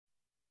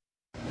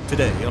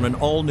Today on an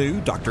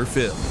all-new Dr.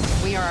 Phil.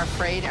 We are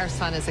afraid our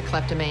son is a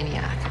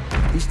kleptomaniac.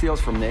 He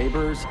steals from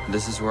neighbors.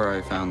 This is where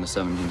I found the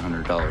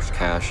 $1,700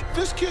 cash.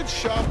 This kid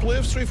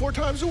shoplifts 3-4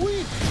 times a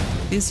week.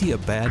 Is he a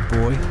bad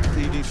boy?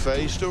 He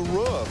defaced a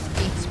roof.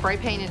 He spray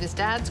painted his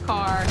dad's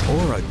car.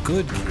 Or a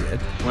good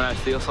kid? When I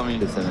steal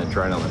something, it's an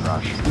adrenaline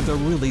rush. With a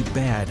really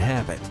bad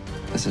habit.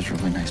 This is a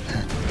really nice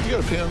pen. You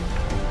got a pen?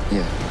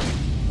 Yeah.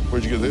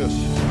 Where'd you get this?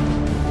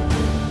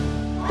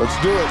 Let's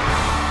do it.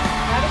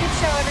 Have a good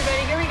show,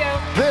 everybody. Here we go.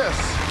 This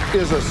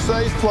is a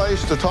safe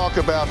place to talk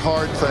about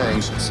hard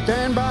things.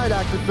 Stand by,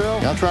 Dr. Phil.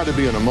 I'll try to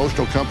be an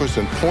emotional compass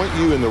and point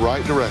you in the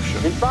right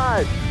direction. In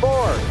 5, 4.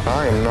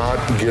 I am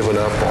not giving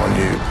up on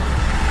you.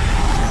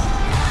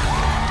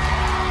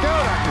 Go,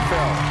 Dr.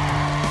 Phil.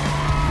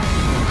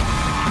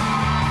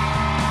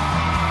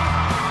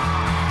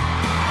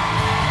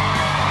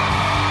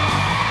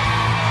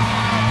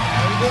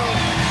 How you doing?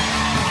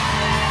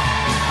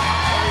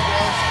 How are you?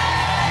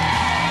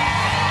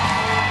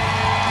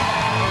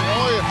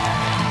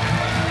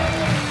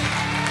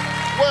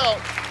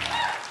 Well,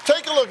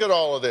 take a look at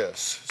all of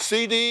this.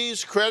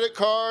 CDs, credit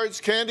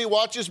cards, candy,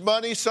 watches,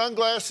 money,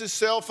 sunglasses,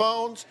 cell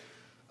phones,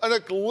 an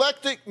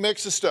eclectic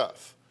mix of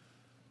stuff.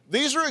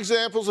 These are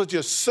examples of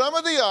just some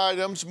of the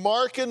items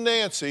Mark and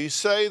Nancy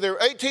say their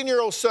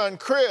 18-year-old son,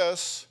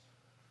 Chris,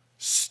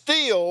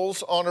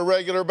 steals on a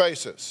regular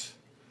basis.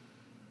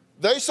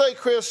 They say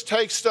Chris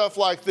takes stuff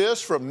like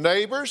this from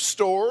neighbors,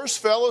 stores,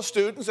 fellow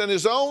students, and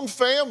his own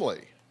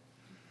family.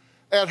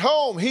 At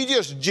home, he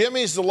just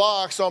jimmies the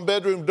locks on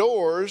bedroom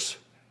doors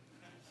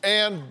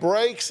and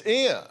breaks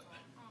in.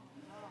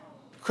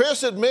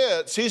 Chris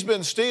admits he's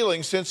been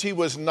stealing since he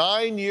was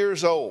 9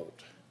 years old.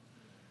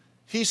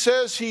 He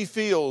says he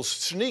feels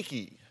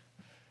sneaky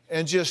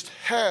and just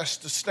has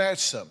to snatch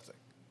something.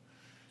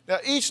 Now,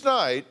 each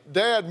night,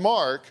 Dad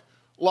Mark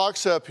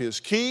locks up his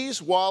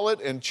keys,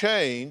 wallet, and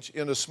change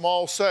in a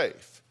small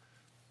safe.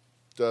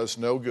 Does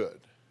no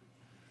good.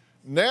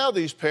 Now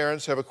these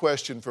parents have a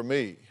question for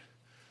me.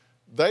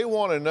 They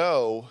want to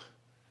know,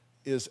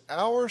 is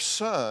our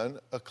son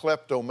a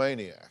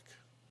kleptomaniac?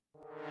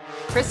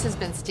 Chris has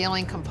been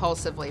stealing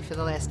compulsively for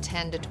the last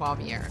 10 to 12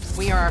 years.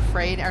 We are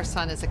afraid our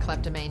son is a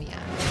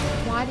kleptomaniac.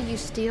 Why do you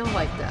steal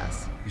like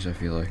this? Because I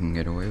feel I can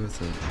get away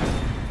with it.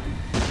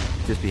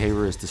 This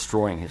behavior is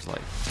destroying his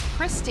life.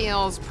 Chris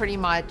steals pretty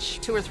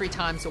much 2 or 3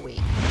 times a week.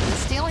 The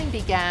stealing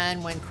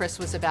began when Chris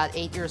was about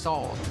 8 years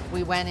old.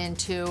 We went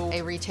into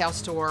a retail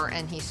store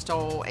and he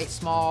stole a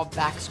small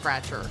back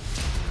scratcher.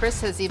 Chris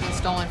has even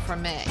stolen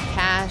from me.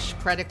 Cash,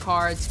 credit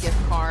cards, gift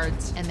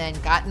cards, and then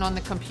gotten on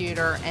the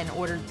computer and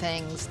ordered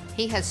things.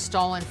 He has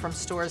stolen from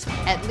stores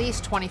at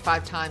least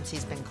 25 times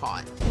he's been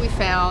caught. We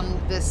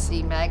found this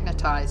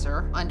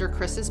demagnetizer under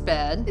Chris's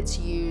bed. It's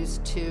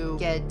used to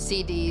get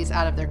CDs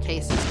out of their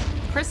cases.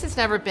 Chris has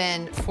never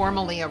been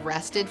formally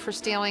arrested for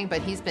stealing,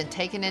 but he's been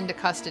taken into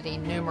custody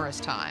numerous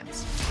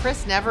times.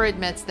 Chris never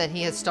admits that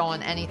he has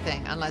stolen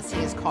anything unless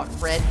he is caught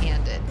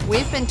red-handed.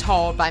 We've been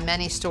told by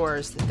many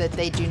stores that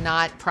they do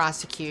not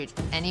prosecute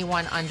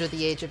anyone under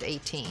the age of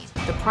 18.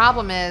 The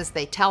problem is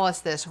they tell us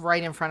this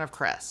right in front of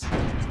Chris.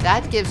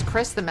 That gives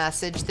Chris the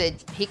message that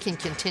he can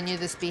continue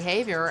this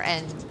behavior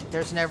and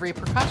there's no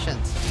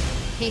repercussions.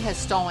 He has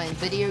stolen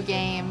video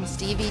games,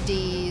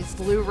 DVDs,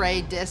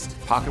 Blu-ray discs,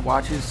 Pocket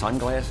watches,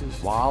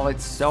 sunglasses,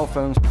 wallets, cell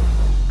phones.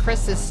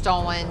 Chris has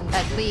stolen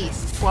at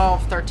least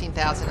 $12,000,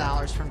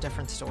 $13,000 from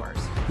different stores.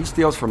 He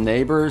steals from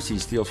neighbors. He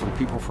steals from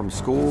people from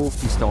school.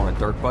 He's stolen a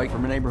dirt bike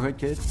from a neighborhood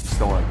kid. He's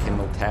stolen a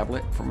Kindle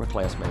tablet from a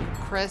classmate.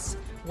 Chris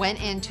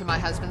went into my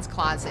husband's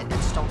closet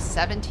and stole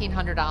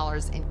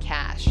 $1,700 in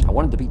cash. I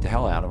wanted to beat the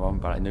hell out of him,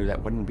 but I knew that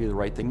wouldn't be the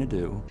right thing to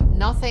do.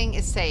 Nothing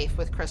is safe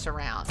with Chris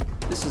around.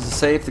 This is a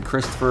safe that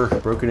Christopher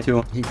broke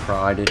into. He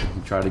pried it.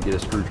 He tried to get a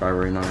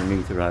screwdriver in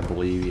underneath it, I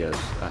believe. He has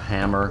a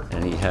hammer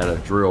and he had a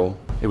drill.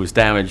 It was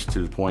damaged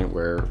to the point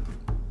where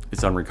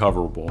it's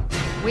unrecoverable.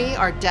 We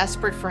are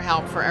desperate for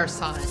help for our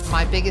son.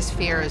 My biggest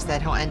fear is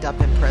that he'll end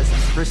up in prison.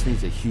 Chris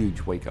needs a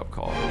huge wake-up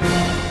call.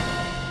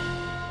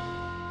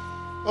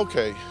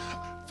 Okay,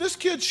 this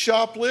kid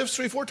shoplifts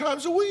 3-4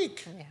 times a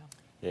week.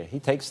 Yeah, he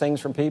takes things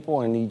from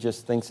people and he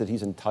just thinks that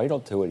he's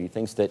entitled to it. He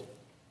thinks that,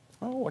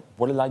 oh,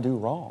 what did I do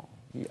wrong?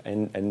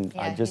 And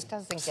Yeah, I just he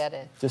doesn't get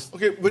it.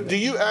 Okay, but do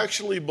you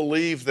actually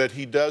believe that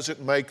he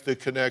doesn't make the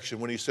connection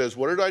when he says,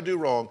 what did I do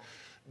wrong?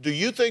 Do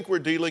you think we're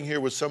dealing here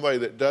with somebody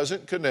that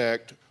doesn't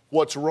connect?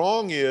 What's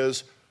wrong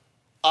is,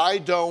 I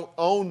don't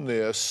own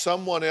this,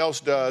 someone else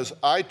does,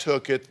 I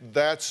took it,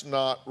 that's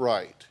not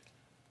right.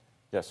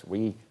 Yes,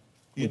 we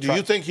Do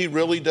you think he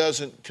really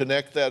doesn't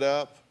connect that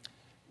up?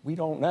 We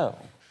don't know.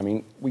 I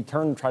mean, we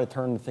try to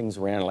turn things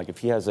around. Like if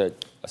he has a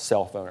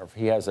cell phone or if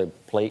he has a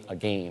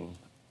game,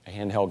 a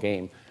handheld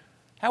game,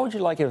 how would you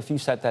like it if you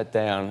set that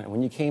down and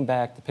when you came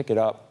back to pick it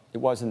up, it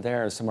wasn't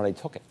there and somebody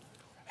took it?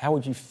 How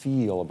would you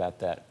feel about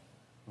that?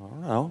 I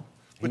don't know.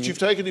 But you've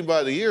taken him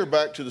by the ear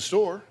back to the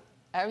store.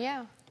 Oh,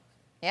 yeah.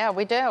 Yeah,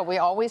 we do. We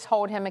always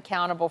hold him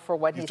accountable for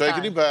what he's done. You've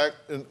taken him back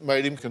and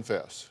made him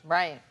confess.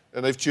 Right.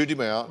 And they've chewed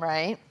him out.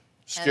 Right.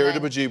 Scared the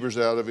bejeebers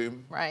out of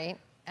him. Right.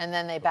 And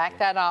then they back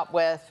that up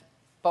with,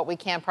 but we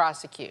can't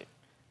prosecute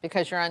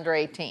because you're under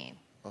 18.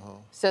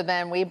 So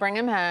then we bring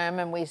him home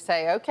and we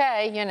say,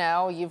 okay, you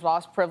know, you've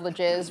lost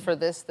privileges for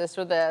this, this,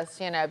 or this,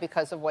 you know,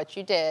 because of what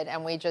you did.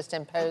 And we just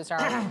impose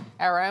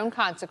our own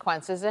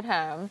consequences at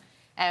home.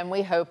 And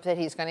we hope that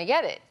he's going to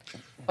get it.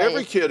 But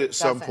Every kid at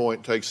some doesn't.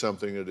 point takes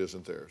something that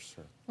isn't theirs.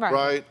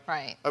 Right.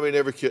 I mean,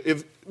 every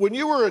kid. When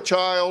you were a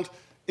child,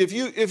 if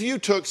you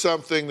took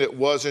something that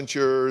wasn't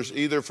yours,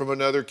 either from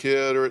another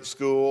kid or at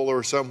school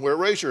or somewhere,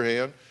 raise your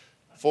hand.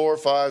 4,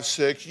 5,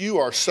 6. You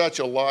are such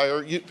a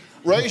liar.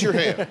 Raise your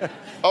hand.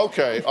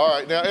 Okay. All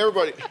right. Now,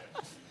 everybody.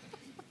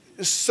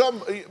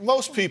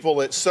 Most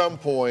people at some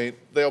point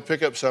they'll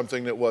pick up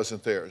something that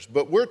wasn't theirs.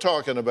 But we're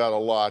talking about a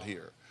lot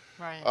here.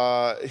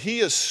 Right. He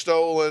has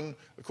stolen,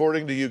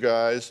 according to you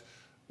guys,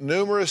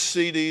 numerous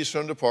CDs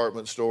from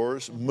department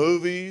stores,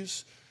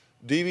 movies,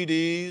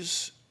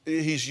 DVDs.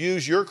 He's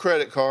used your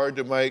credit card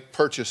to make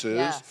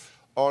purchases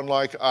on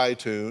like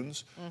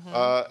iTunes,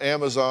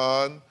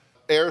 Amazon,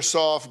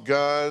 airsoft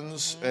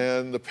guns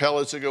and the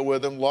pellets that go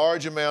with them,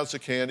 large amounts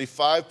of candy,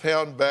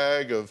 5-pound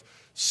bag of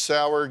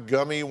sour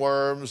gummy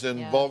worms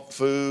and bulk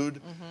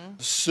food,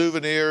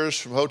 souvenirs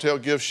from hotel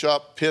gift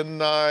shop, pen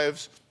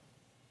knives,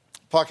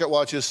 pocket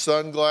watches,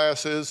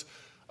 sunglasses.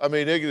 I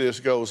mean, it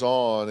just goes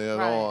on and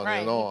on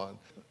and on.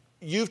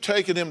 You've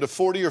taken him to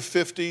 40 or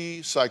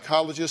 50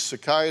 psychologists,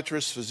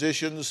 psychiatrists,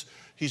 physicians.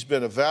 He's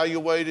been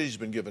evaluated. He's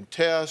been given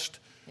tests.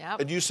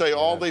 And you say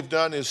all they've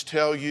done is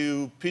tell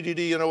you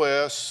PDD,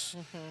 NOS,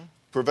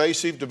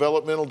 pervasive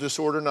developmental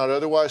disorder not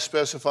otherwise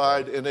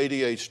specified, and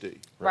ADHD.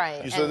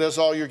 Right. You said that's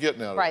all you're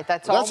getting out of it. Right,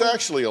 that's all. all. That's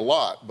actually a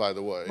lot, by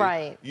the way.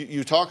 Right.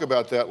 You talk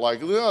about that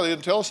like, no, they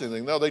didn't tell us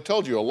anything. No, they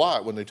told you a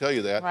lot when they tell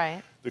you that.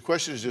 Right. The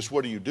question is just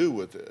what do you do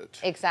with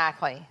it?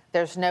 Exactly.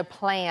 There's no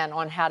plan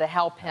on how to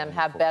help him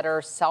have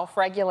better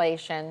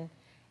self-regulation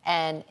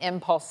and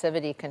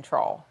impulsivity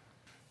control.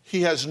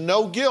 He has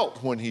no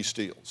guilt when he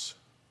steals.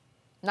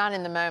 Not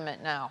in the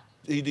moment, no.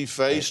 He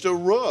defaced a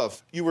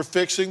roof. You were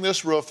fixing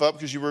this roof up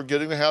because you were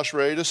getting the house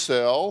ready to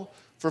sell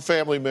for a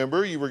family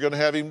member. You were going to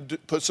have him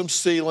put some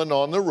sealant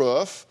on the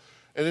roof,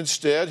 and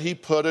instead he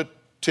put a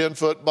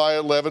 10-foot by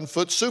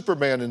 11-foot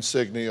Superman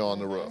insignia on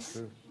the roof.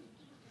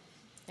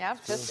 Yeah,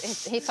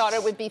 just he thought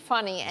it would be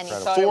funny, and he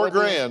thought it $4 would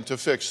grand to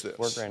fix this.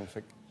 $4 grand to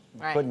fix.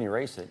 Right. Couldn't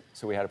erase it,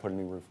 so we had to put a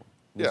new roof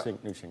on.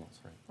 New shingles,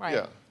 right? Right.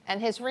 Yeah. And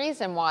his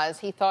reason was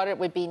he thought it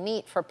would be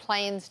neat for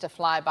planes to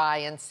fly by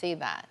and see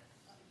that.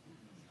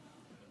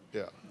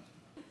 Yeah.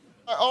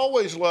 I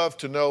always love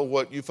to know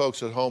what you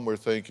folks at home were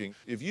thinking.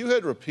 If you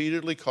had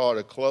repeatedly caught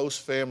a close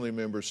family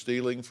member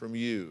stealing from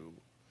you,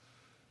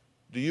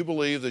 do you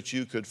believe that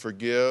you could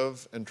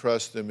forgive and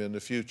trust them in the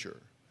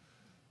future?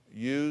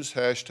 Use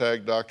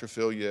hashtag Dr.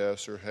 Phil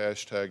yes or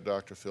hashtag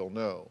Dr. Phil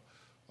no.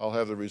 I'll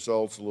have the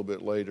results a little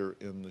bit later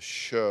in the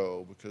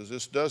show because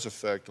this does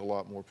affect a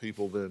lot more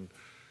people than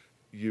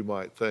you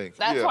might think.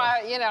 That's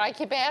why, you know, I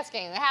keep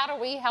asking, how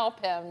do we help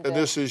him? And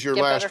this is your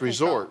last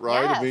resort,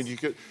 right? Yes. I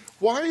mean,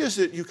 why is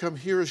it you come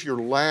here as your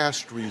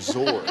last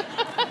resort?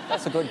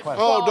 That's a good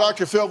question. Oh,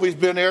 Dr. Phil, we've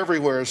been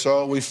everywhere,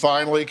 so we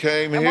finally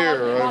came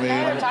here. I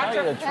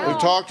mean, we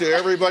talked to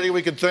everybody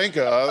we could think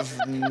of.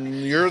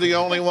 And you're the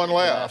only one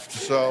left,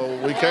 so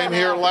we came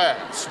here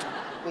last.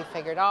 We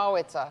figured, oh,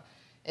 it's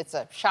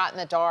a shot in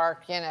the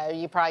dark. You know,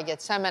 you probably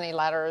get so many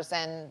letters,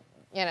 and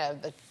you know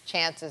the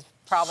chance is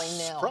probably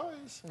nil.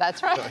 Surprise.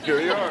 That's right.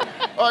 Here you are.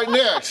 All right,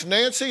 next,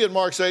 Nancy and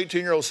Mark's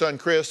 18-year-old son,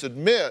 Chris,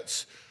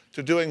 admits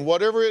to doing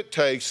whatever it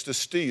takes to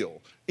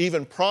steal,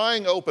 even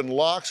prying open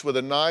locks with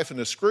a knife and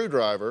a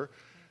screwdriver.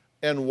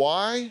 And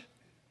why?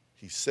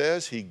 He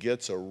says he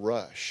gets a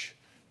rush.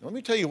 Now, let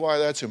me tell you why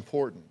that's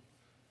important.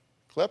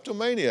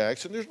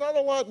 Kleptomaniacs, and there's not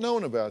a lot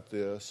known about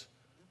this,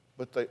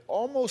 but they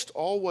almost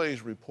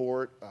always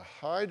report a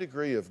high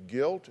degree of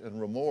guilt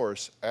and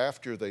remorse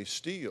after they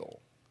steal.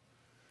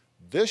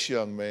 This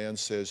young man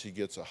says he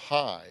gets a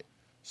high.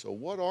 So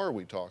what are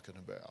we talking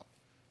about?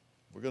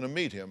 We're going to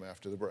meet him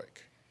after the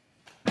break.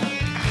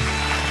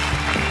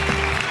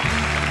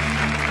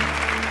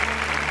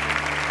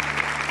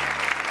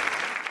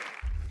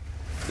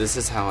 This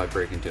is how I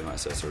break into my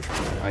sister's room.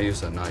 I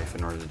use a knife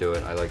in order to do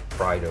it. I like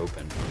pry it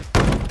open.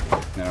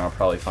 And I'll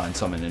probably find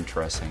something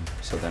interesting,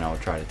 so then I'll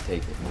try to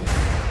take it.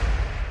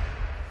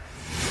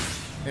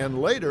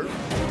 And later,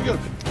 you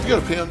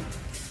got a pen?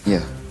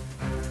 Yeah.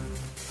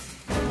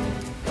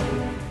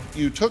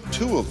 You took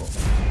 2 of them.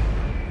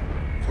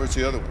 Where's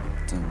the other one?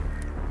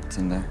 It's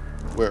in there.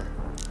 Where?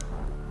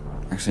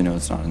 Actually, no,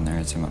 it's not in there.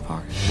 It's in my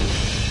pocket.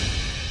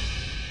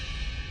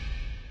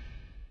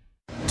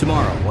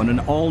 Tomorrow on an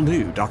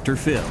all-new Dr.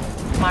 Phil.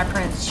 My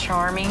Prince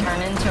Charming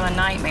turned into a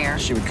nightmare.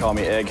 She would call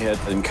me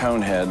egghead and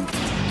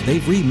conehead.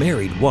 They've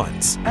remarried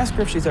once. Ask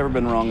her if she's ever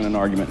been wrong in an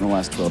argument in the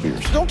last 12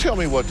 years. Don't tell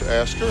me what to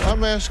ask her.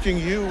 I'm asking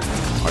you.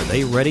 Are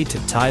they ready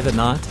to tie the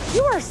knot?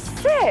 You are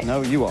sick.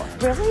 No, you are.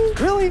 Really?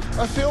 Really?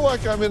 I feel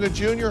like I'm in a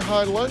junior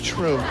high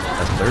lunchroom.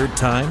 A third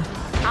time?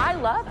 I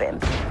love him.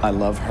 I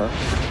love her.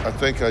 I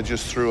think I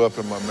just threw up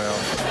in my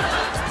mouth.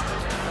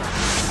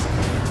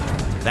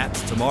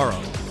 That's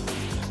tomorrow.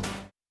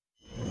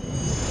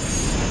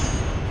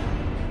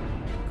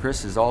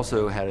 Chris has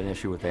also had an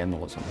issue with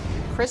vandalism.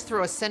 Chris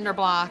threw a cinder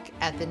block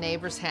at the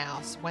neighbor's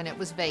house when it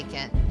was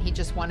vacant. He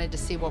just wanted to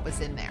see what was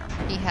in there.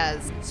 He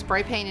has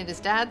spray painted his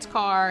dad's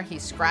car, he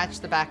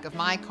scratched the back of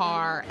my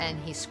car, and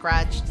he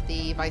scratched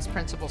the vice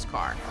principal's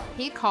car.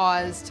 He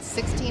caused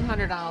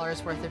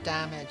 $1,600 worth of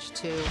damage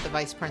to the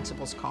vice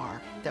principal's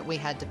car that we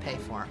had to pay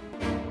for.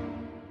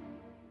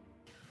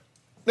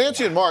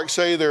 Nancy and Mark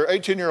say their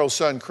 18-year-old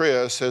son,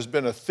 Chris, has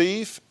been a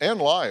thief and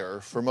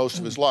liar for most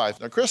of his life.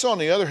 Now, Chris, on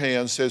the other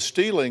hand, says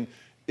stealing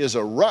is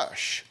a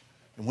rush.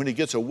 And when he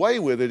gets away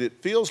with it,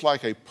 it feels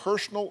like a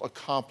personal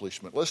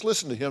accomplishment. Let's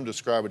listen to him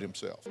describe it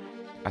himself.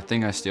 I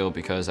think I steal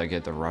because I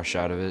get the rush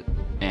out of it,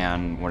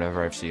 and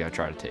whatever I see, I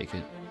try to take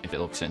it if it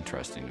looks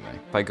interesting to me.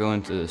 If I go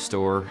into the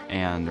store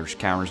and there's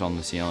cameras on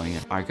the ceiling,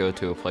 I go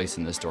to a place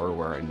in the store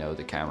where I know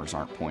the cameras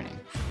aren't pointing.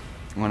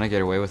 When I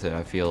get away with it,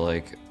 I feel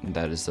like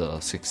that is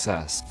a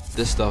success.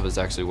 This stuff is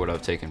actually what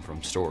I've taken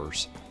from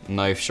stores.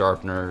 Knife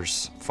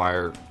sharpeners,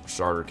 fire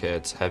starter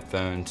kits,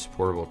 headphones,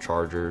 portable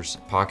chargers,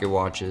 pocket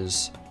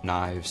watches,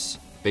 knives,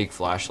 fake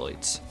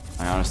flashlights.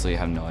 I honestly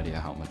have no idea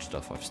how much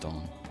stuff I've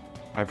stolen.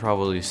 I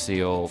probably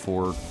steal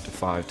 4 to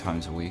 5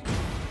 times a week.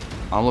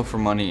 I'll look for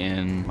money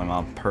in my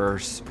mom's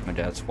purse, my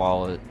dad's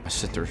wallet, my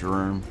sister's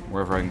room,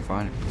 wherever I can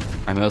find it.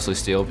 I mostly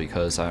steal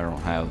because I don't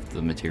have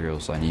the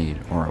materials I need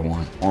or I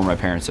want, or my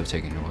parents have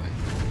taken it away.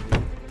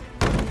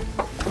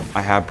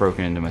 I have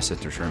broken into my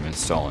sister's room and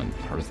stolen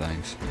her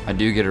things. I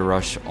do get a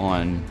rush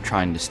on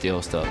trying to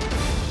steal stuff.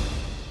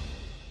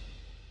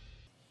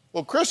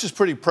 Well, Chris is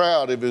pretty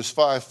proud of his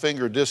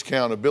 5-finger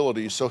discount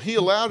ability, so he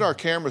allowed our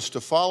cameras to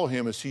follow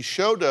him as he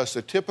showed us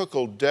a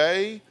typical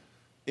day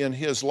in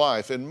his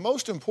life. And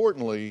most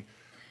importantly,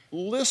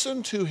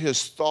 listen to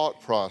his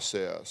thought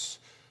process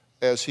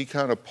as he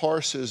kind of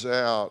parses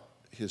out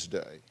his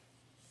day.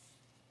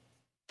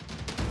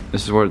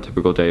 This is what a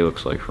typical day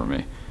looks like for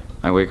me.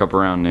 I wake up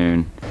around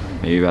noon,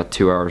 maybe about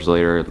 2 hours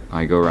later,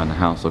 I go around the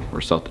house looking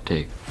for stuff to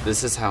take.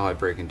 This is how I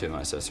break into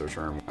my sister's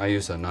room. I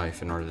use a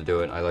knife in order to do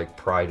it. I like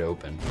pry it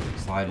open.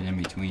 Slide it in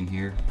between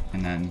here,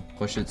 and then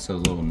push it so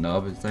the little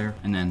nub is there,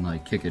 and then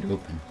like kick it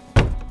open.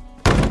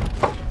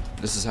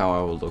 This is how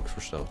I would look for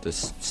stuff,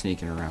 just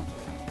sneaking around.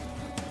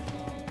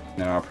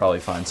 Then I'll probably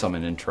find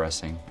something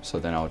interesting, so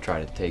then I'll try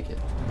to take it.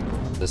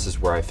 This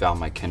is where I found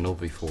my Kindle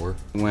before.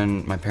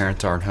 When my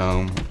parents aren't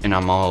home and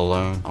I'm all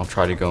alone, I'll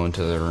try to go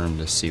into their room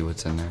to see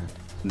what's in there.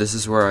 This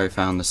is where I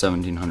found the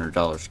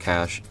 $1,700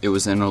 cash. It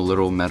was in a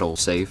little metal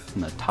safe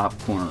in the top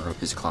corner of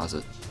his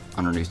closet,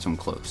 underneath some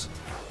clothes.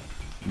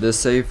 This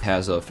safe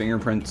has a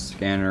fingerprint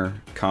scanner,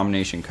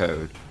 combination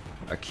code,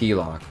 a key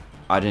lock.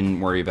 I didn't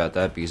worry about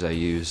that because I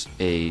used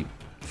a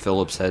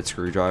Phillips head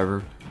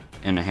screwdriver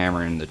and a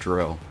hammer in the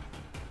drill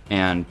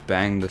and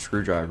banged the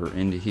screwdriver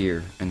into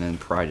here and then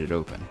pried it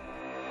open.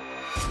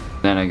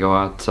 Then I go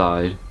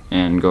outside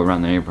and go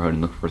around the neighborhood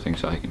and look for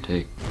things I can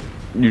take.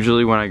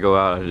 Usually when I go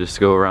out, I just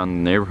go around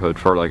the neighborhood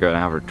for like an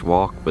average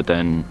walk, but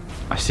then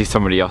I see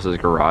somebody else's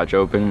garage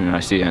open and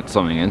I see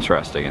something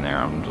interesting in there.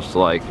 I'm just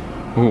like,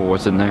 ooh,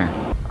 what's in there?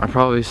 I've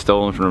probably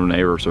stolen from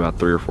neighbors about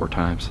 3 or 4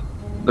 times.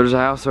 There's a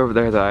house over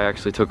there that I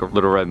actually took a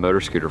little red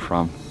motor scooter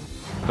from.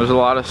 There's a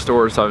lot of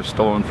stores I've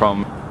stolen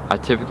from. I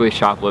typically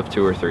shoplift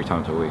 2 or 3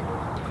 times a week.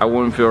 I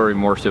wouldn't feel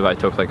remorse if I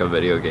took like a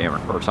video game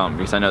or something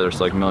because I know there's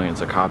like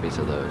millions of copies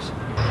of those.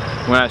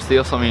 When I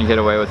steal something and get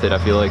away with it,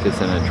 I feel like it's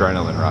an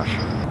adrenaline rush.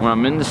 When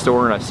I'm in the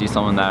store and I see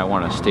something that I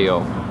want to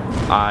steal,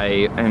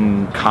 I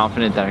am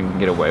confident that I can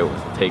get away with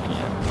taking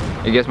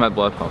it. It gets my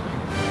blood pumping.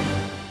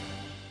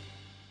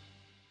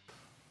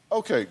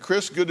 Okay,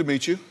 Chris, good to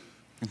meet you.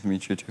 Good to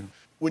meet you too.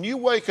 When you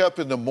wake up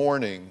in the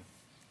morning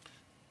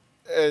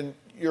and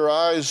your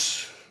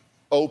eyes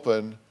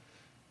open,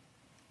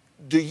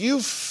 do you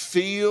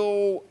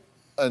feel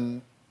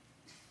an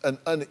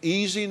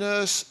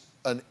uneasiness,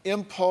 an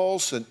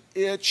impulse, an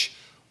itch?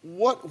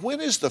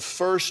 When is the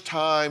first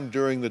time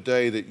during the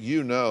day that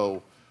you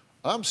know,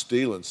 I'm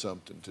stealing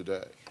something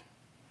today?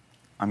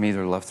 I'm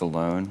either left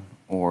alone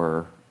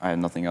or I have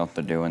nothing else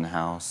to do in the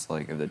house,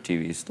 like if the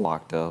TV's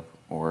locked up,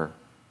 or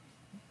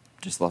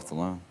just left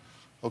alone.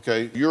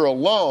 Okay, you're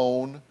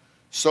alone,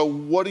 so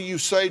what do you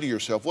say to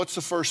yourself? What's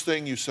the first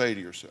thing you say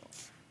to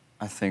yourself?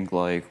 I think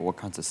like, what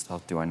kinds of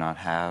stuff do I not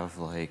have?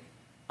 Like,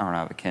 I don't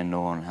have a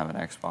Kindle, I don't have an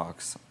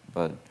Xbox,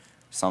 but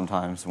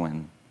sometimes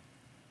when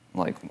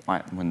the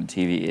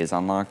TV is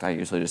unlocked, I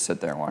usually just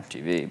sit there and watch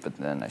TV, but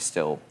then I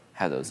still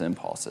have those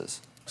impulses.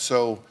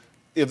 So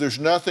if there's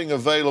nothing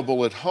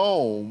available at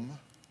home,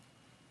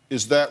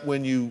 is that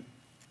when you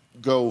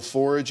go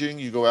foraging?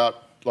 You go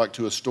out like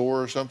to a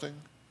store or something?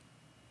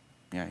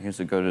 Yeah, I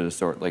usually go to the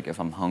store, like if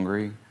I'm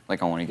hungry,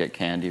 like I want to get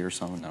candy or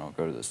something, then I'll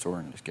go to the store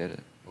and just get it.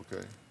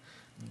 Okay.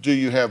 Do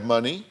you have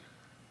money?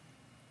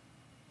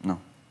 No.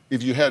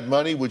 If you had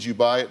money, would you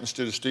buy it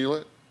instead of steal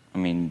it? I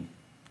mean,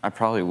 I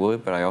probably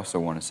would, but I also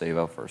want to save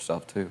up for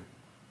stuff too.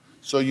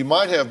 So you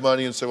might have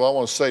money and say, well, I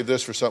want to save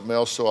this for something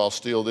else, so I'll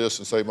steal this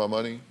and save my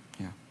money?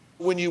 Yeah.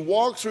 When you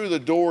walk through the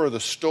door of the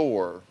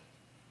store,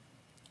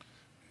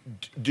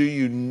 do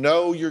you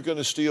know you're going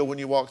to steal when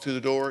you walk through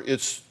the door?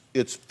 It's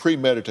it's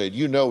premeditated.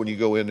 You know when you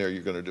go in there,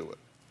 you're going to do it.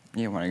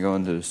 Yeah, when I go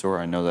into the store,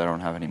 I know that I don't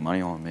have any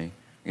money on me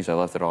because I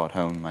left it all at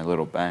home in my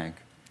little bank.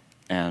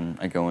 And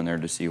I go in there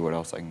to see what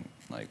else I can,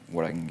 like,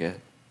 what I can get.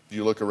 Do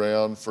you look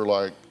around for,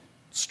 like,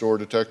 store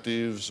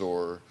detectives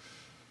or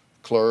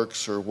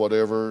clerks or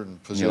whatever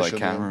and position You like them?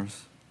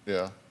 cameras?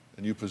 Yeah,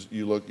 and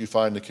you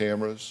find the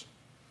cameras?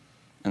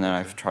 And then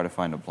I try to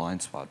find a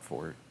blind spot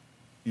for it.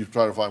 You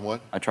try to find what?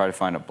 I try to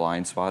find a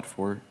blind spot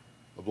for it.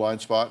 A blind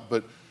spot?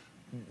 But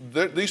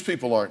these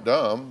people aren't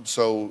dumb,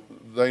 so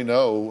they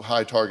know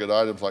high target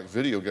items like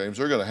video games.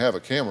 They're going to have a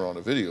camera on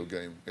a video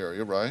game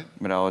area, right?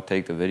 But I'll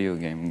take the video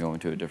game and go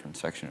into a different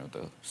section of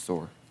the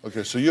store.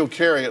 Okay, so you'll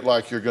carry it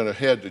like you're going to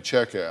head to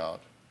checkout,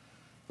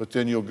 but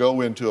then you'll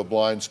go into a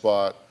blind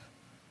spot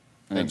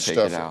and take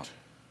stuff it out.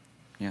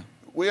 Yeah.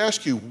 We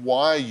ask you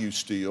why you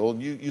steal.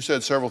 You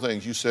said several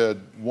things. You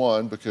said,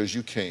 one, because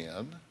you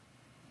can.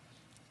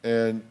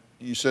 And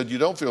you said you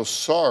don't feel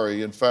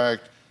sorry. In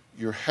fact,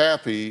 you're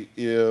happy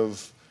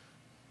if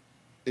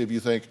you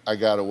think, I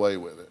got away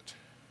with it.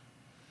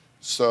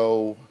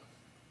 So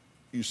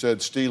you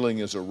said stealing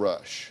is a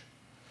rush.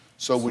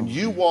 So when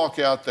you walk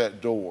out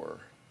that door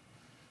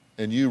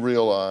and you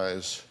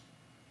realize,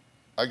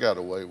 I got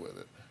away with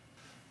it,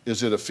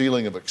 is it a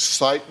feeling of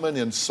excitement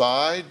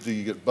inside? Do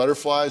you get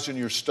butterflies in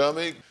your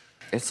stomach?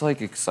 It's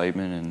like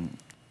excitement and,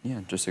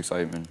 yeah, just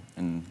excitement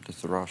and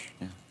just the rush,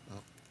 yeah.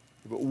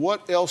 But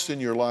what else in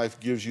your life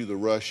gives you the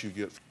rush you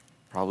get?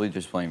 Probably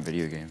just playing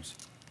video games.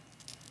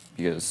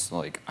 Because,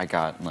 like,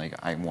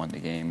 I won the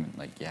game,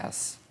 like,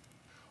 yes.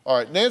 All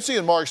right, Nancy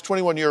and Mark's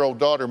 21-year-old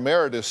daughter,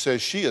 Meredith,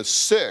 says she is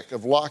sick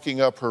of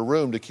locking up her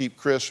room to keep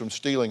Chris from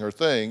stealing her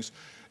things,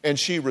 and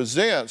she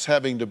resents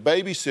having to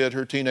babysit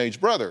her teenage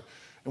brother.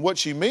 And what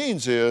she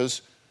means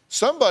is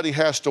somebody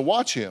has to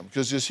watch him,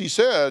 because as he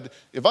said,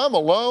 if I'm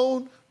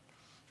alone,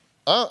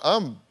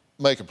 I'm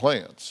making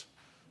plans.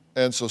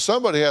 And so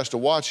somebody has to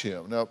watch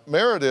him. Now,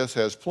 Meredith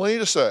has plenty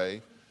to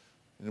say,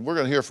 and we're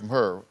going to hear from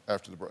her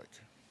after the break.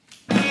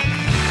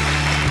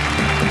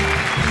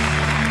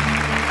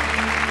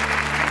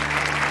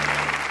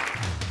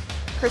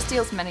 Chris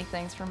steals many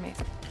things from me.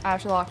 I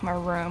have to lock my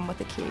room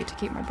with a key to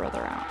keep my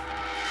brother out.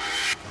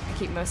 I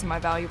keep most of my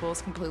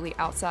valuables completely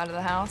outside of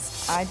the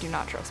house. I do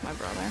not trust my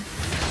brother.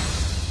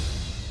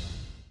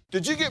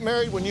 Did you get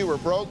married when you were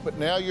broke, but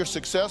now you're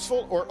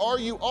successful? Or are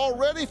you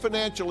already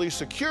financially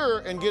secure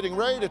and getting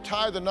ready to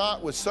tie the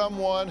knot with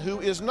someone who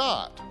is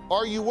not?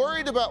 Are you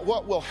worried about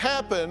what will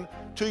happen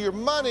to your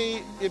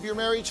money if your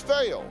marriage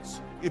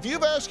fails? If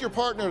you've asked your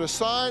partner to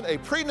sign a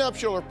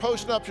prenuptial or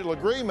postnuptial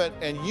agreement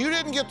and you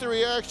didn't get the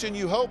reaction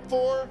you hoped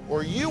for,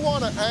 or you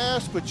want to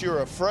ask but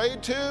you're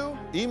afraid to,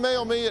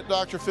 email me at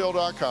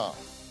drphil.com.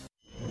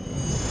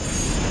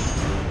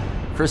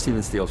 Chris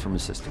even steals from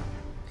his sister.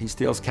 He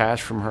steals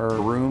cash from her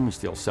room, he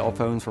steals cell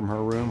phones from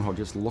her room, he'll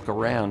just look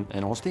around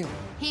and he'll steal.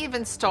 He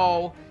even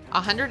stole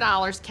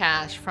 $100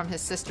 cash from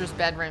his sister's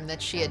bedroom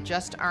that she had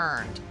just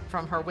earned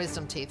from her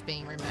wisdom teeth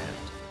being removed.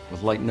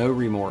 With like no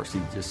remorse,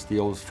 he just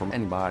steals from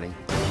anybody.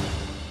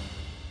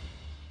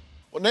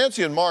 Well,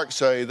 Nancy and Mark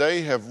say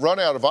they have run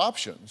out of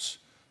options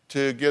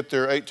to get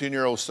their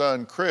 18-year-old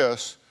son,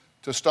 Chris,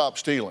 to stop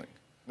stealing.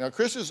 Now,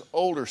 Chris's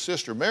older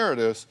sister,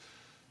 Meredith,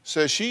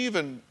 says she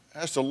even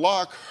has to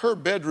lock her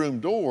bedroom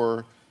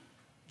door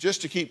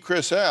just to keep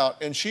Chris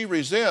out, and she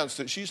resents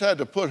that she's had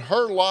to put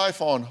her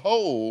life on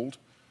hold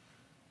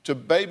to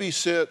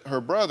babysit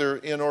her brother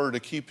in order to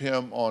keep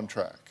him on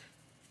track.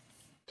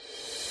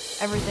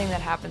 Everything that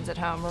happens at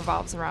home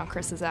revolves around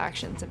Chris's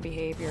actions and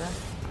behavior.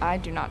 I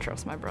do not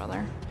trust my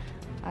brother.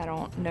 I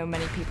don't know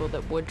many people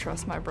that would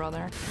trust my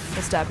brother.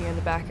 He'll stab you in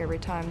the back every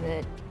time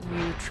that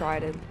you try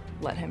to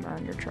let him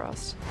earn your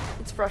trust.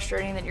 It's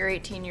frustrating that you're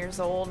 18 years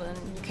old and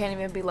you can't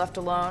even be left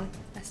alone.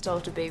 I still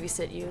have to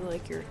babysit you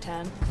like you're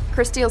 10.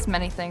 Chris steals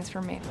many things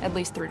from me, at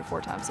least 3 to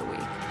 4 times a week.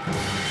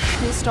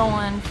 He's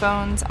stolen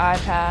phones,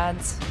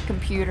 iPads,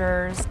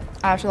 computers.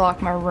 I have to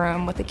lock my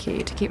room with a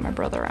key to keep my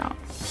brother out.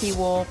 He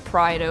will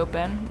pry it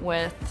open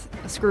with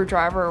a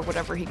screwdriver or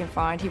whatever he can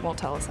find. He won't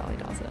tell us how he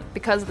does it.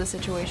 Because of the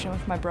situation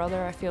with my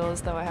brother, I feel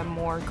as though I have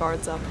more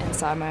guards up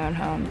inside my own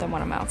home than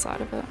when I'm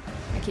outside of it.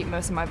 I keep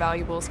most of my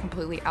valuables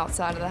completely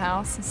outside of the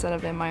house instead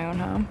of in my own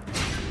home.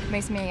 It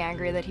makes me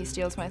angry that he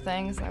steals my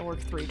things. I work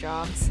 3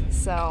 jobs,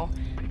 so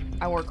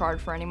I work hard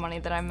for any money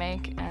that I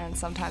make, and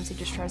sometimes he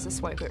just tries to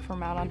swipe it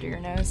from out under your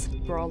nose.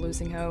 We're all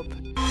losing hope.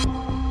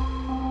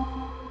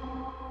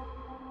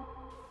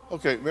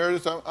 Okay,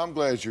 Meredith, I'm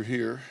glad you're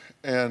here.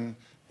 And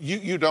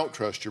you don't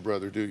trust your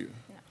brother, do you?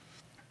 No.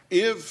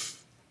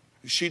 If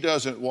she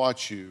doesn't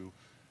watch you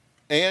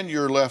and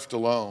you're left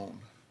alone,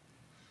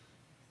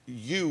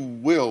 you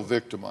will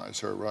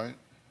victimize her, right?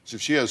 So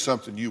if she has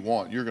something you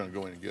want, you're going to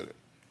go in and get it.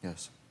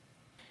 Yes.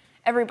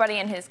 Everybody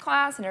in his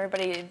class and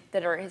everybody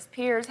that are his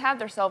peers have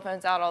their cell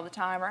phones out all the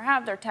time or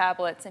have their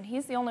tablets, and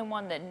he's the only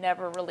one that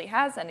never really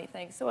has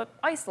anything, so it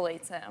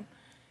isolates him.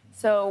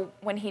 So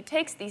when he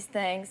takes these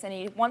things and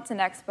he wants an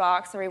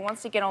Xbox or he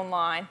wants to get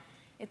online,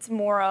 it's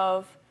more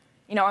of,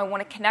 you know, I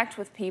want to connect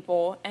with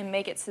people and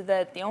make it so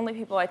that the only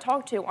people I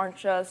talk to aren't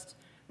just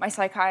my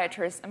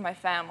psychiatrist and my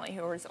family,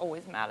 who was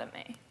always mad at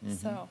me. Mm-hmm.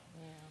 So,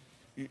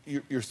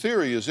 your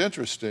theory is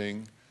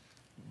interesting,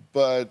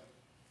 but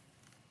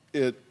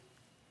it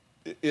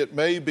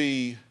may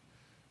be,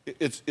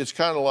 it's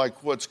kind of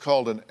like what's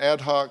called an ad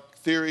hoc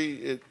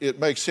theory. It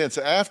makes sense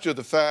after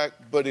the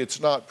fact, but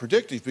it's not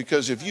predictive,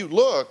 because if you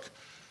look,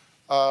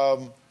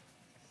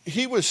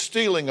 he was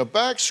stealing a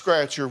back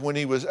scratcher when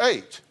he was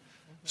 8.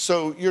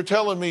 So you're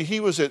telling me he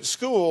was at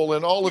school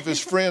and all of his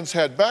friends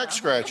had back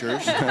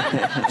scratchers.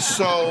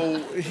 So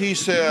he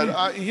said,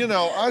 I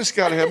just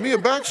got to have me a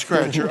back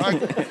scratcher. I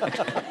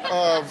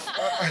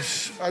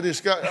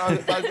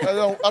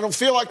don't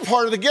feel like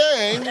part of the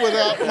gang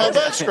without my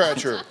back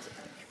scratcher.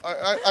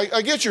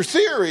 I get your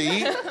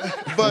theory,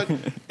 but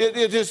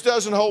it just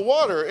doesn't hold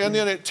water. And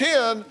then at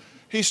 10,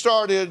 he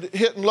started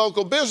hitting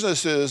local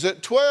businesses.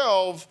 At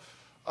 12,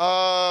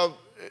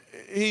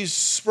 he's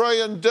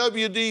spraying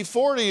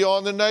WD-40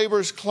 on the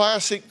neighbor's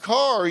classic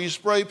car. He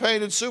spray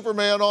painted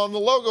Superman on the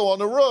logo on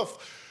the roof.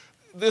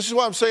 This is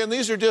why I'm saying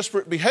these are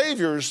disparate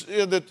behaviors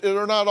that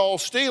are not all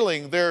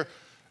stealing. They're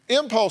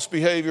impulse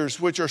behaviors,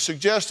 which are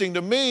suggesting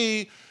to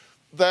me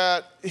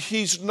that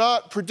he's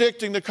not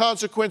predicting the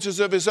consequences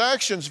of his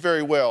actions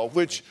very well,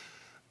 which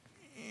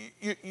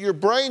your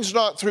brain's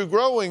not through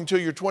growing till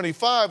you're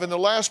 25, and the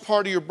last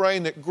part of your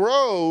brain that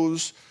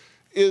grows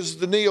is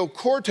the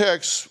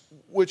neocortex,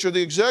 which are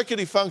the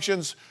executive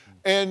functions,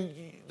 and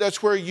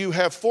that's where you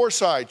have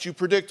foresight. You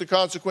predict the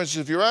consequences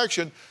of your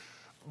action.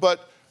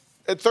 But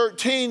at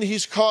 13,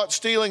 he's caught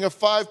stealing a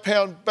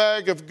 5-pound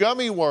bag of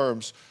gummy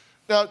worms.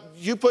 Now,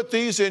 you put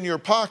these in your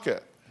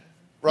pocket,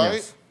 right?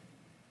 Yes.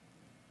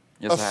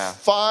 Yes, I have.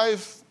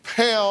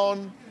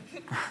 5-pound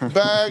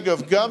bag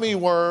of gummy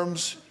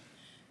worms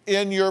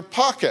in your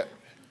pocket.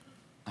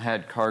 I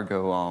had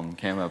cargo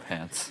camo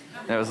pants.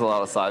 There was a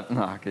lot of side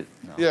pocket.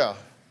 No. Yeah.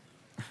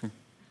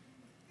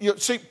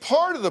 See,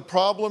 part of the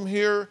problem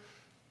here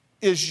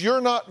is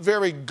you're not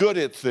very good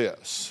at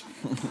this.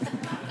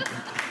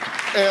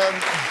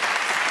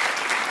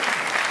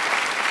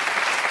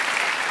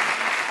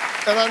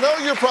 And I know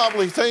you're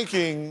probably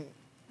thinking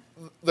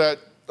that,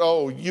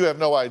 oh, you have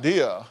no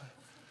idea,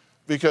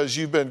 because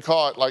you've been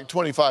caught like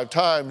 25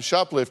 times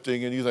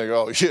shoplifting, and you think,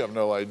 oh, you have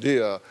no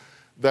idea.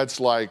 That's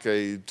like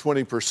a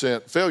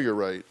 20% failure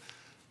rate.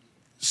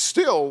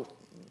 Still,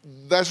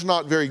 that's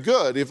not very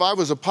good. If I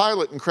was a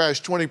pilot and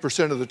crashed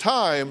 20% of the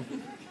time,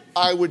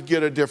 I would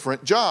get a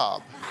different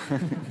job.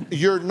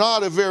 You're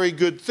not a very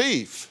good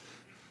thief.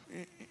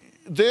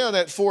 Then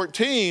at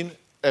 14,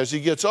 as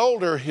he gets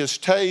older, his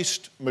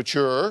taste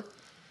mature.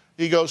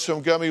 He goes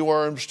from gummy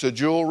worms to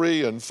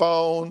jewelry and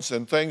phones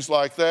and things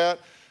like that.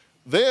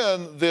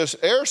 Then this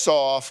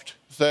airsoft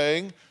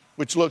thing,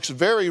 which looks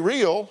very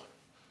real,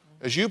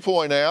 as you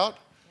point out,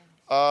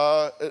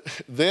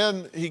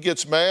 then he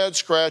gets mad,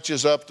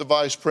 scratches up the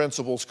vice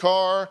principal's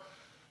car,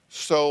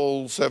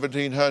 stole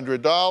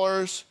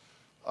 $1,700,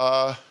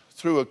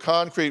 threw a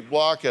concrete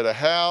block at a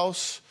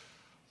house,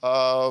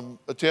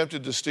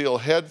 attempted to steal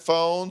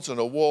headphones and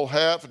a wool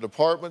hat from a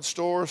department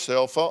store,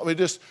 cell phone. I mean, it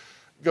just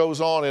goes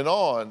on and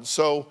on.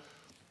 So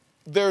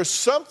there's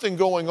something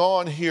going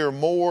on here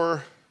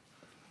more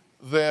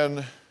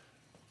than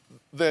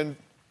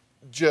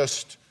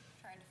just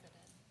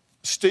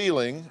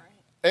stealing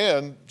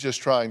and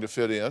just trying to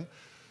fit in,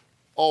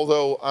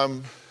 although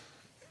I'm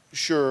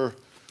sure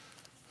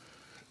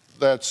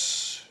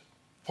that's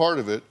part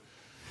of it.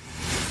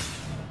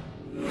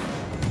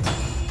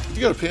 You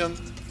got a pen?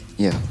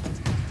 Yeah.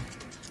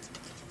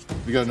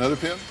 You got another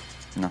pen?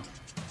 No.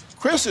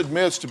 Chris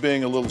admits to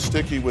being a little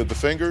sticky with the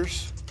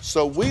fingers,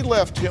 so we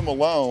left him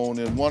alone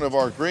in one of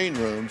our green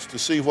rooms to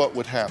see what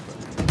would happen.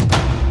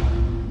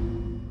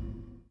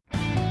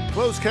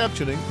 Closed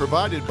captioning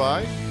provided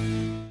by...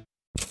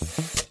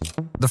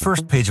 The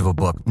first page of a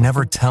book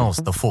never tells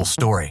the full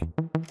story.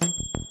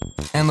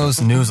 And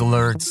those news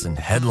alerts and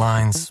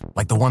headlines,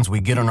 like the ones we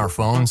get on our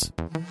phones,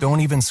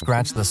 don't even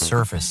scratch the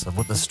surface of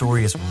what the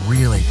story is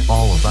really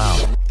all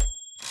about.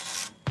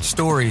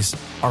 Stories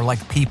are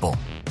like people,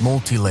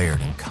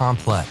 multi-layered and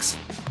complex.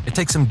 It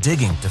takes some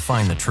digging to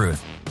find the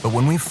truth, but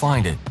when we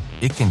find it,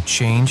 it can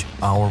change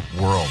our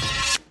world.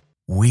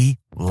 We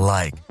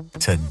like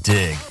to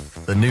dig.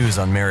 The news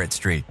on Merritt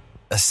Street.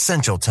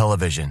 Essential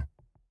television.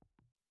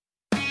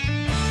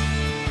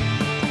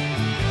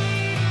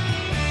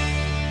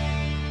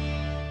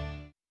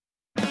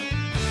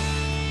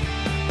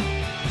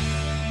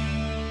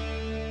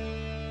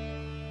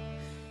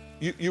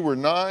 You were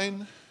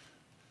 9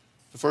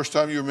 the first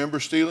time you remember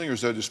stealing, or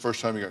is that just the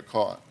first time you got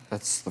caught?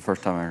 That's the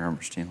first time I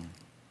remember stealing.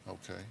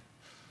 Okay.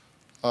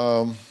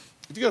 Have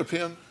you got a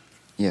pen?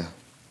 Yeah.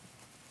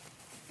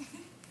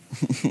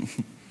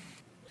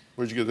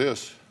 Where'd you get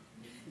this?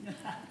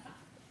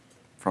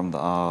 From the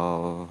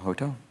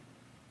hotel.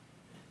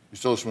 You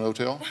stole this from a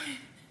hotel?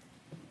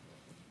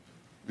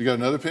 You got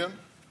another pen?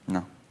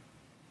 No.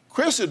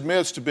 Chris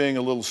admits to being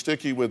a little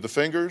sticky with the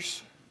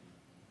fingers,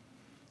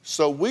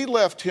 so we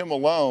left him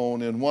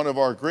alone in one of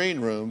our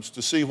green rooms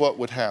to see what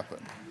would happen.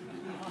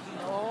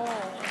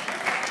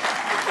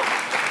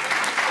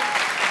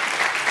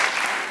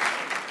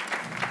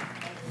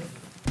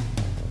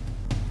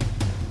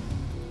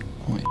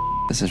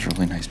 This is a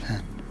really nice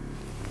pen.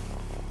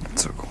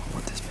 It's so cool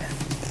with this pen.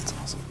 It's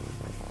awesome.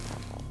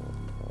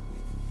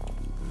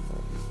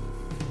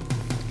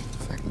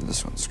 The fact that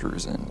this one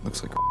screws in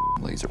looks like a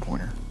laser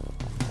pointer.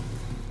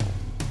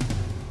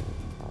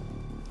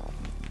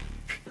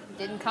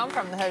 Didn't come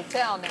from the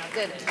hotel now,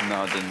 did it?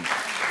 No, it didn't.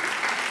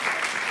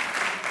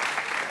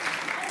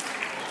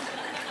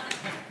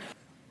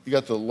 You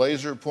got the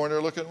laser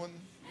pointer looking one?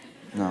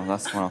 No,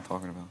 that's the one I'm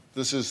talking about.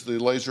 This is the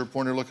laser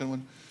pointer looking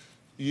one?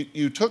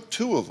 You took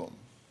 2 of them.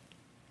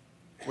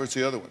 Where's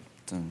the other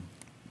one?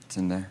 It's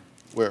in there.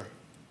 Where?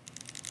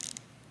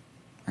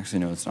 Actually,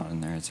 no, it's not in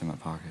there. It's in my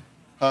pocket.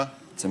 Huh?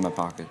 It's in my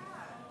pocket.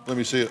 Let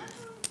me see it.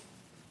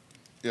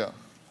 Yeah.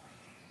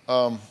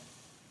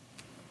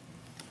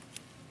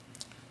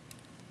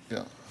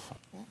 Yeah.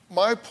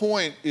 My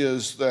point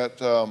is that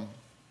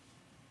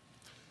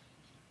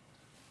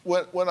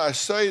when I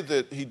say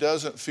that he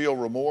doesn't feel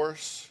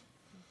remorse,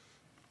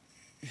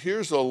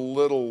 here's a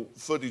little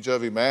footage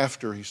of him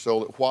after he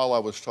sold it while I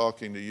was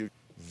talking to you.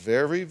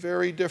 Very,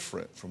 very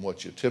different from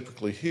what you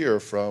typically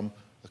hear from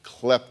a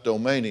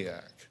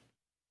kleptomaniac.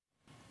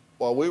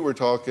 While we were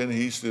talking,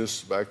 he's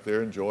just back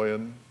there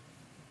enjoying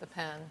the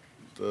pen.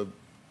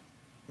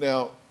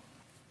 Now,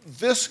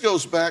 this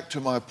goes back to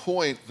my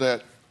point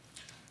that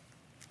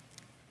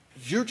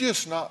you're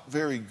just not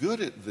very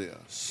good at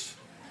this.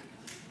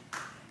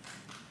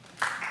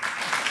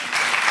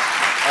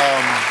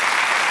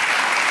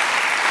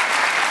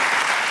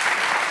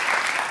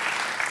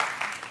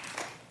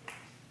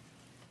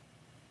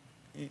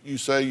 You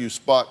say you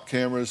spot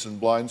cameras and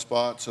blind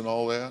spots and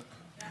all that?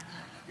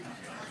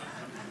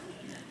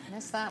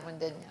 Missed that one,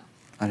 didn't you?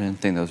 I didn't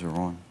think those were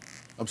wrong.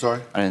 I'm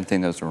sorry? I didn't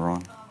think those were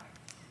wrong.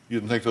 You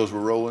didn't think those were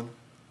rolling?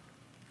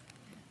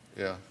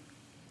 Yeah.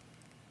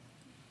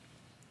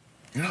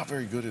 You're not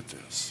very good at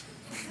this,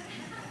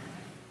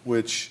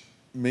 which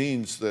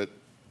means that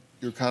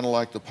you're kind of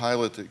like the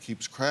pilot that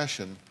keeps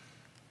crashing.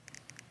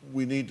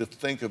 We need to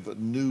think of a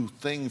new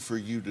thing for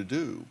you to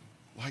do,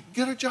 like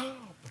get a job.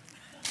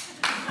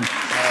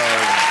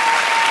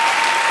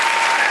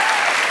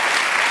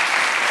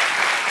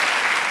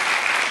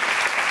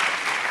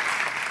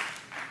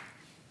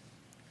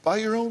 Buy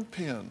your own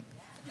pen.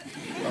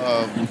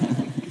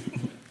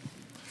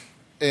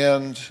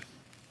 And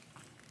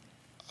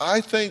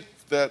I think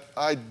that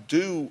I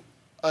do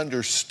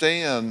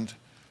understand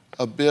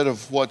a bit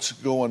of what's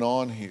going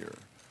on here.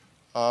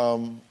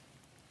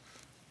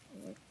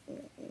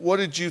 What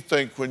did you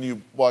think when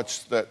you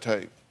watched that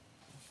tape?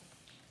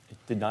 It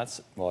did not,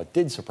 well, it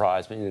did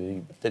surprise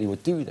me that he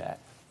would do that,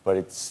 but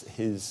it's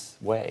his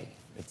way.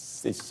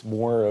 It's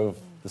more of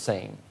the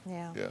same.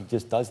 Yeah. He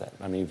just does that.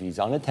 I mean, if he's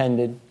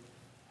unattended,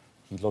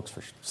 he looks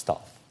for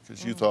stuff.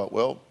 Because you thought,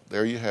 well,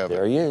 there you have it.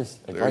 There he is.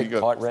 There you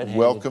go. Caught red-handed.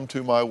 Welcome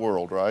to my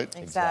world, right?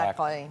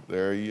 Exactly.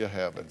 There you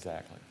have it.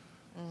 Exactly.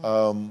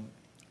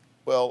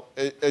 Well,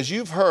 as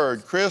you've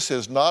heard, Chris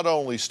has not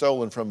only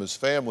stolen from his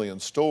family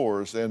and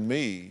stores and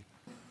me,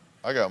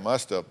 I got my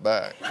stuff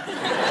back.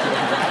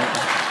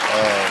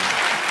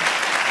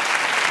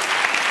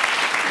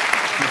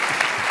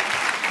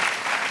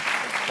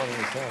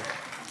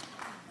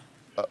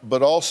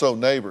 But also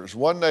neighbors.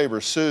 One neighbor,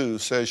 Sue,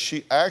 says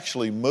she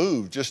actually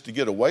moved just to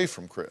get away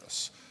from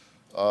Chris.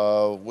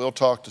 We'll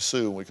talk to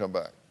Sue when we come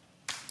back.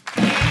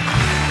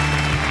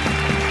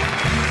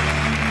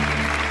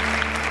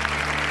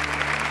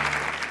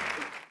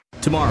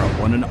 Tomorrow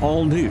on an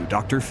all-new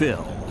Dr.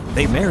 Phil.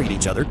 They married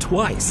each other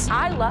twice.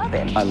 I love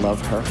him. I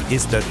loved her.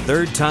 Is the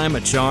 3rd time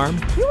a charm?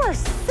 You are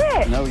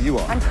sick. No, you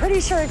are. I'm pretty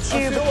sure it's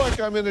you. I feel like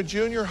I'm in a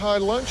junior high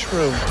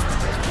lunchroom.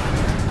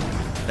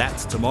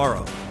 That's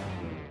tomorrow.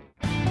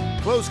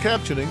 Closed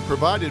captioning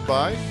provided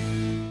by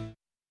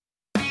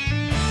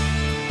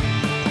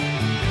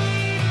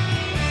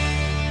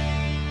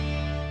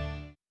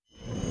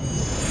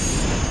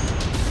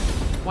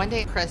One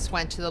day, Chris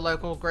went to the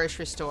local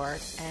grocery store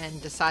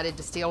and decided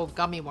to steal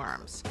gummy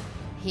worms.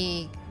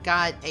 He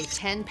got a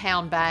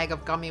 10-pound bag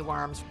of gummy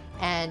worms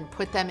and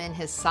put them in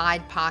his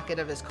side pocket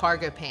of his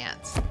cargo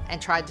pants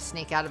and tried to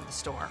sneak out of the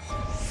store.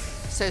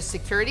 So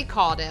security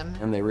called him.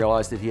 And they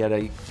realized that he had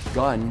a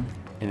gun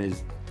in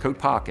his coat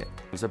pocket.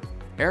 It was an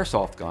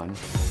airsoft gun.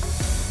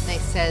 They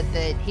said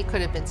that he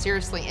could have been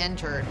seriously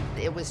injured.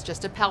 It was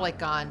just a pellet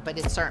gun, but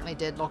it certainly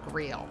did look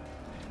real.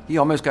 He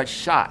almost got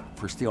shot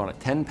for stealing a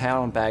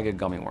 10-pound bag of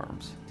gummy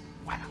worms.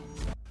 Wow.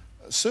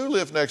 Sue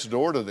lived next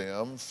door to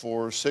them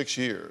for 6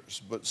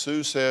 years, but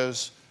Sue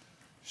says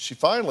she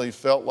finally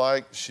felt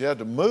like she had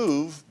to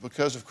move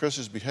because of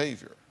Chris's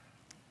behavior.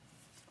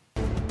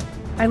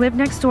 I lived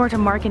next door to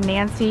Mark and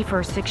Nancy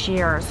for 6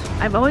 years.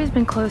 I've always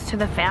been close to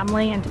the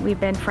family, and we've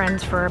been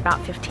friends for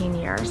about 15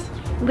 years.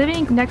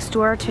 Living next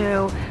door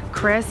to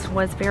Chris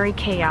was very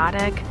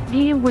chaotic.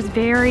 He was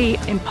very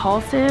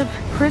impulsive.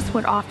 Chris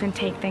would often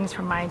take things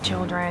from my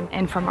children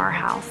and from our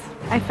house.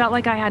 I felt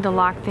like I had to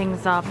lock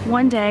things up.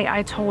 One day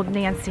I told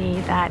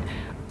Nancy that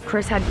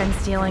Chris had been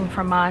stealing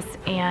from us,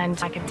 and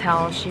I could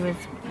tell she was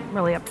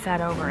really upset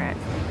over it.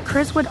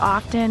 Chris would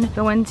often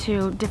go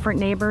into different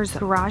neighbors'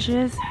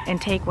 garages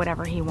and take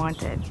whatever he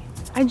wanted.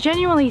 I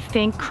genuinely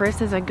think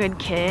Chris is a good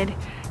kid.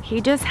 He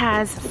just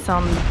has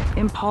some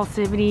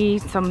impulsivity,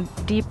 some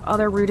deep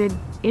other rooted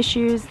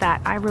issues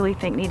that I really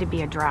think need to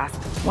be addressed.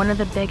 One of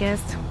the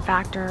biggest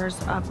factors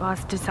of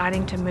us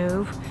deciding to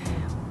move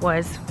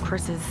was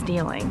Chris's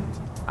stealing.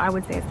 I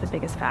would say it's the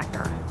biggest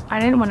factor. I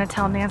didn't want to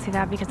tell Nancy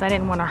that because I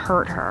didn't want to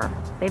hurt her.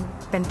 They've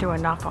been through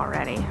enough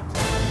already.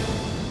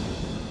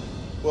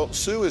 Well,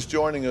 Sue is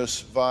joining us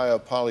via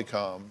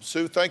Polycom.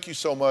 Sue, thank you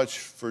so much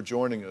for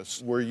joining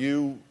us. Were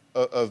you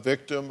a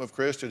victim of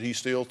Chris? Did he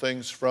steal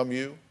things from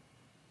you?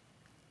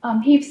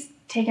 He's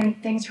taken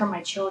things from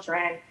my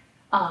children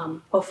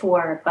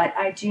before, but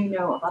I do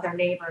know of other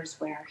neighbors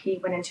where he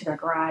went into a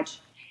garage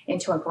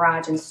and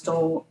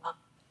stole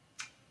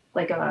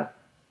like a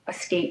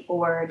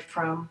skateboard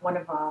from one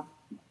of our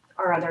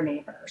other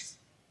neighbors.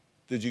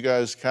 Did you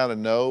guys kind of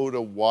know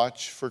to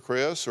watch for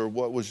Chris, or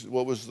what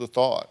was the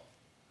thought?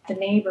 The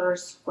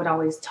neighbors would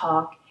always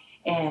talk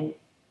and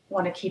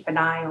want to keep an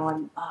eye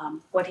on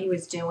what he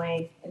was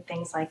doing and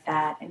things like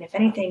that. And if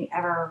anything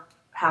ever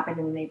happened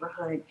in the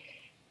neighborhood,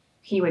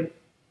 he would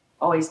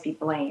always be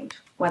blamed,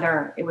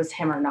 whether it was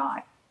him or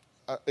not.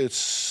 It's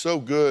so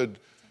good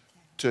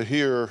to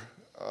hear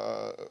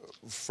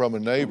from a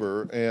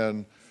neighbor,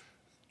 and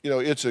you know,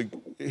 it's a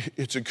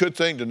good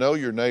thing to know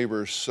your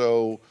neighbors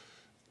so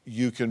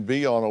you can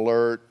be on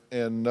alert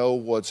and know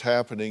what's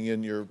happening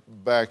in your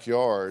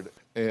backyard.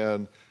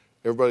 And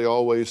everybody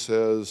always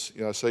says,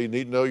 you know, I say you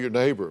need to know your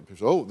neighbor.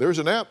 Because, oh, there's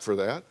an app for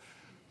that.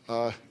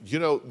 You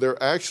know,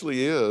 there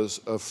actually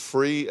is a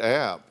free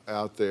app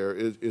out there.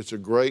 It's a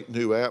great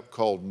new app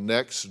called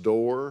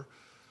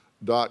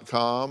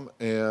Nextdoor.com.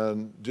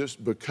 And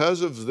just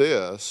because of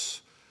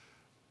this,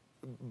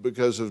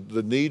 because of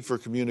the need for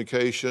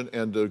communication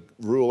and to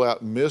rule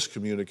out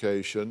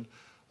miscommunication,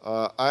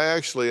 I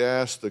actually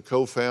asked the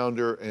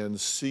co-founder and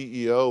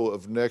CEO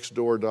of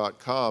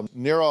Nextdoor.com,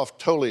 Nirav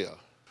Tolia,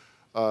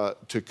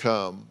 to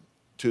come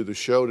to the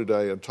show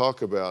today and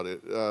talk about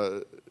it.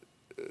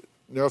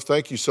 Nirav,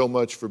 thank you so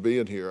much for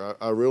being here.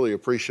 I really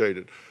appreciate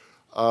it.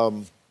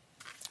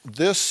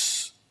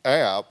 This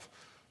app,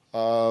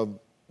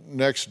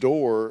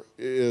 Nextdoor,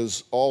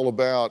 is all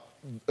about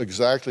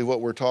exactly what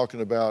we're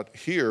talking about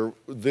here,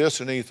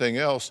 this and anything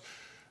else.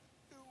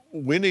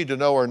 We need to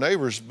know our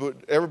neighbors, but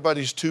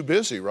everybody's too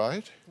busy,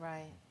 right?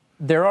 Right.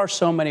 There are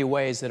so many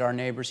ways that our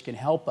neighbors can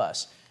help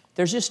us.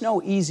 There's just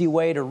no easy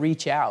way to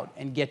reach out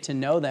and get to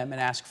know them and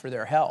ask for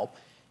their help.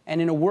 And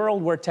in a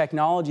world where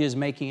technology is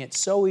making it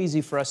so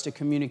easy for us to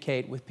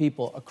communicate with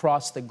people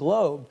across the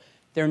globe,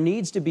 there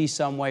needs to be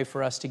some way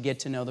for us to get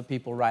to know the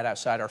people right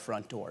outside our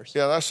front doors.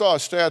 Yeah, and I saw a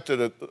stat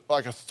that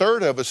like a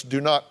third of us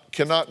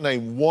cannot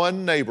name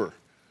one neighbor.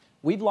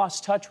 We've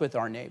lost touch with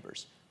our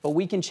neighbors, but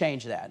we can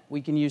change that.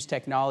 We can use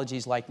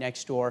technologies like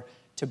Nextdoor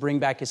to bring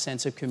back a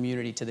sense of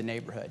community to the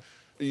neighborhood.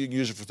 You can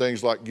use it for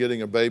things like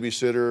getting a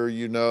babysitter,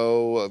 you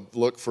know,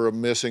 look for a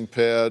missing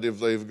pet if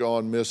they've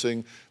gone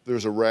missing.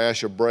 There's a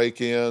rash of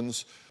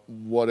break-ins,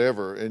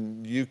 whatever.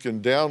 And you can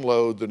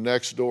download the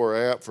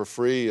Nextdoor app for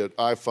free at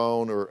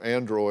iPhone or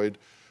Android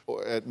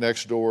at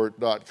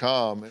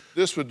Nextdoor.com.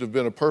 This would have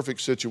been a perfect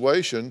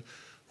situation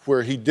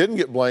where he didn't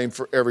get blamed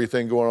for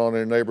everything going on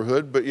in the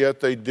neighborhood, but yet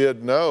they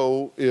did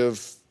know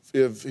if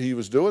he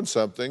was doing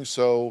something,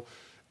 so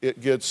it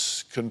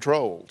gets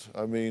controlled.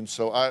 I mean,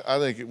 so I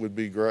think it would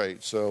be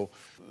great. So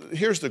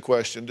here's the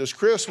question. Does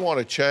Chris want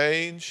to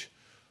change,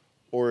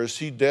 or is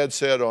he dead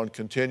set on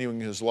continuing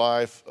his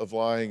life of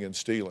lying and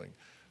stealing?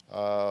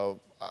 I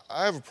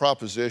have a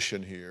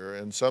proposition here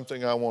and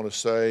something I want to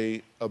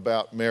say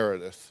about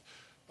Meredith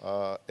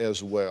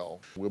as well.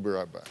 We'll be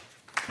right back.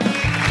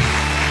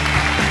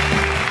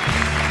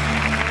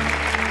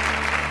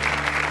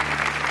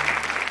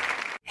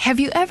 Have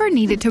you ever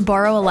needed to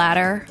borrow a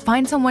ladder,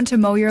 find someone to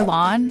mow your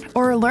lawn,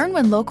 or learn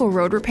when local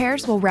road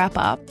repairs will wrap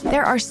up?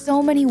 There are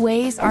so many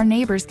ways our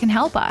neighbors can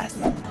help us.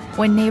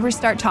 When neighbors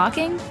start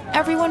talking,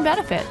 everyone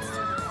benefits.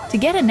 To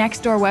get a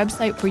Nextdoor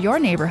website for your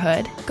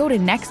neighborhood, go to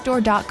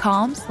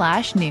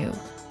nextdoor.com/new.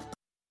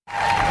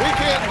 We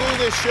can't do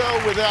this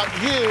show without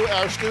you,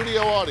 our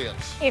studio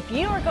audience. If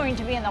you are going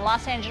to be in the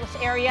Los Angeles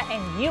area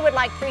and you would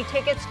like free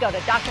tickets, go to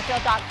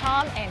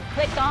drphil.com and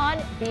click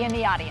on Be in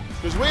the Audience.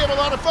 Because we have a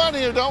lot of fun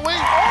here, don't we? Or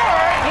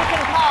you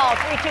can call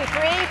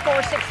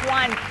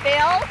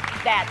 323-461-PHIL.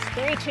 That's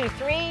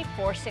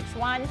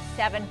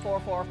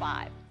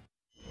 323-461-7445.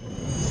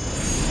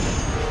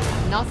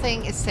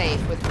 Nothing is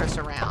safe with Chris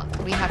around.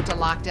 We have to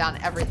lock down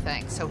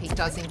everything so he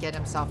doesn't get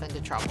himself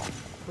into trouble.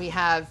 We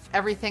have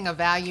everything of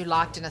value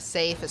locked in a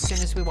safe as soon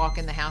as we walk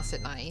in the house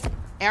at night.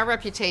 Our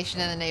reputation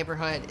in the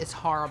neighborhood is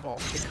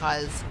horrible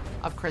because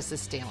of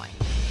Chris's stealing.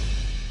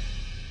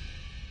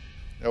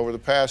 Over the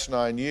past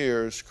 9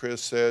 years,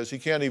 Chris says he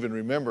can't even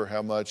remember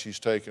how much he's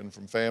taken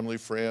from family,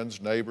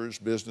 friends, neighbors,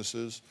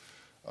 businesses,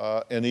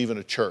 and even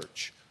a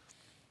church.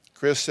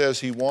 Chris says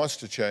he wants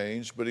to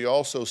change, but he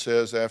also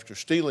says after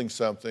stealing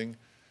something,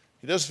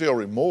 he doesn't feel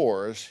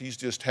remorse. He's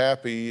just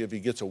happy if he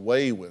gets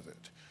away with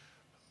it.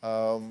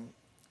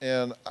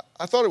 And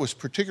I thought it was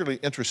particularly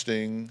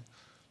interesting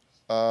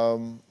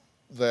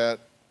that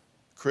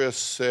Chris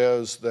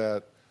says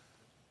that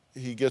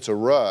he gets a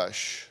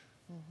rush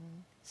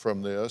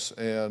from this,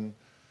 and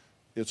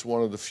it's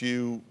one of the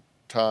few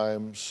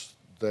times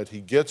that he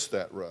gets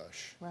that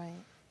rush. Right.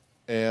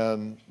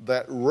 And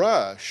that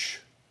rush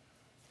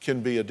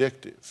can be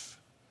addictive.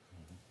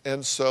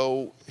 And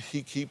so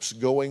he keeps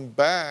going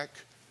back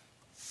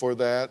for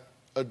that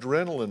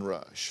adrenaline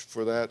rush,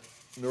 for that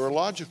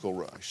neurological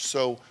rush.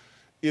 So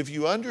if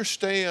you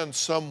understand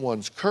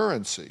someone's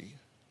currency,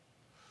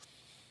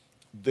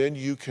 then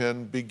you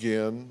can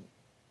begin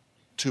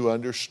to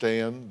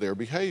understand their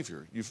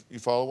behavior. You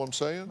follow what I'm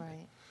saying?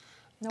 Right.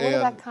 Now, what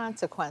about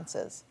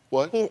consequences?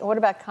 What? What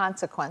about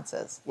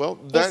consequences? Well,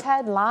 he's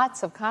had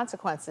lots of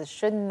consequences.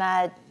 Shouldn't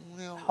that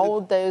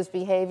hold those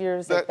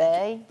behaviors at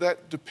bay?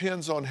 That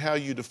depends on how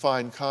you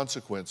define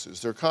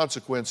consequences. There are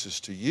consequences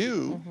to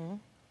you,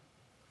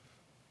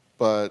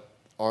 but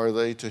are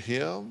they to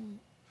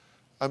him?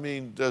 I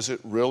mean, does it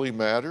really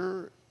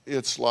matter?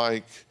 It's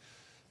like,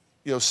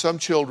 you know, some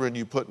children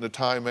you put in a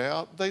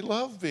timeout, they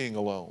love being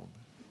alone.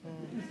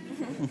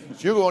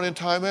 You're going in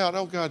timeout,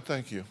 oh God,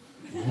 thank you.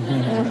 You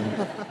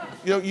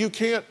know,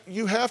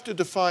 you have to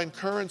define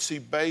currency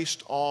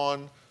based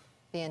on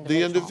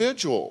the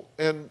individual.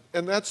 And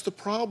that's the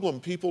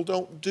problem. People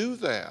don't do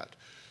that.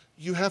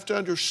 You have to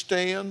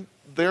understand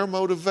their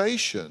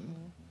motivation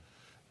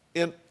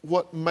and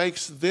what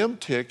makes them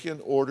tick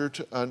in order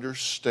to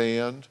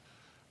understand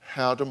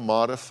how to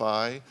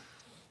modify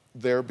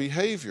their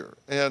behavior.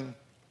 And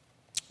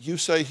you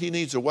say he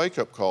needs a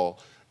wake-up call.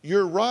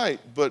 You're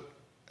right, but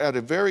at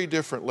a very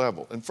different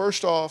level. And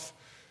first off,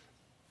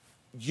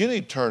 you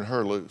need to turn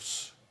her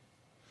loose.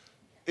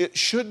 It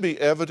should be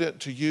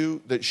evident to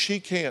you that she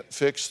can't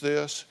fix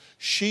this.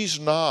 She's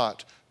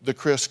not the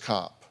Chris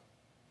cop.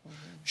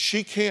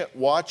 She can't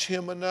watch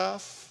him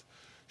enough.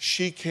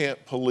 She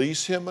can't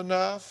police him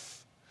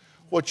enough.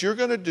 What you're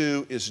going to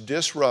do is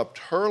disrupt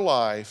her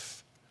life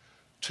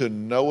to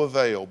no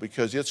avail,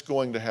 because it's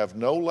going to have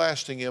no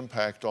lasting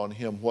impact on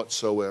him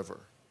whatsoever.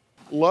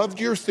 Loved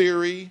your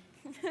theory.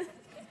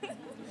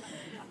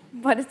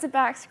 But it's a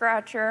back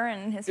scratcher,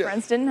 and his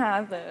friends didn't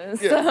have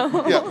those. Yeah,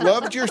 so. yeah,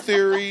 loved your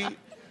theory,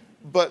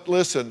 but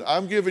listen,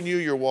 I'm giving you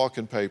your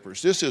walking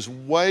papers. This is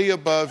way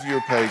above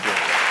your pay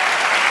grade.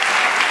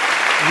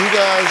 You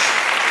guys,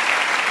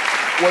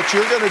 what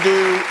you're going to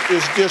do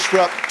is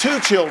disrupt two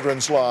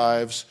children's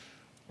lives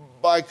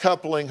by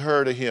coupling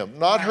her to him.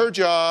 Not her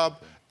job,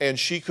 and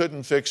she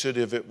couldn't fix it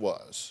if it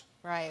was.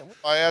 Right.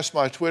 I asked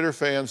my Twitter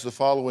fans the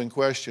following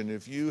question.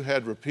 If you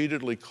had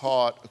repeatedly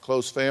caught a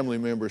close family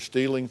member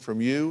stealing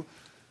from you,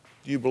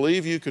 do you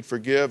believe you could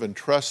forgive and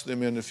trust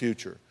them in the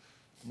future?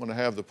 I'm going to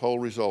have the poll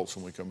results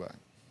when we come back.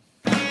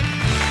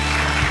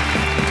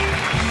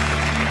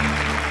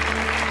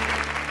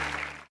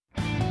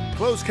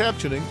 Closed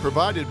captioning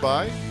provided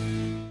by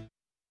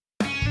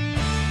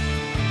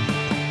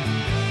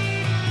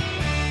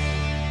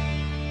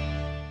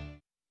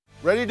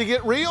Ready to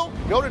get real?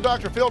 Go to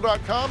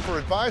drphil.com for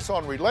advice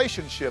on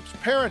relationships,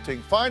 parenting,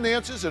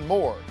 finances, and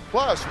more.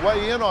 Plus,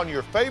 weigh in on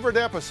your favorite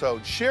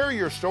episodes, share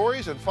your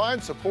stories, and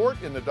find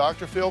support in the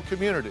Dr. Phil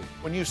community.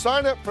 When you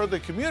sign up for the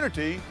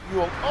community, you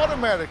will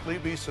automatically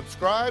be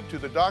subscribed to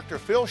the Dr.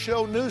 Phil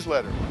Show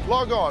newsletter.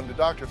 Log on to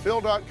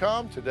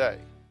drphil.com today.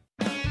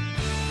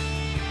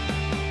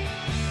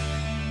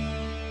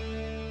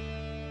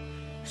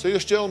 See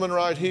this gentleman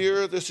right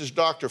here? This is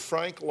Dr.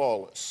 Frank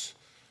Lawless.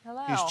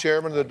 Hello. He's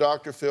chairman of the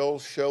Dr. Phil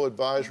Show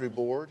Advisory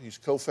Board. He's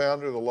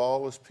co-founder of the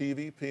Lawless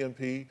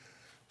PNP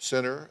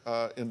Center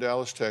in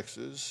Dallas,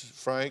 Texas.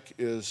 Frank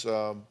is,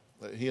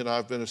 he and I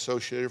have been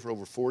associated for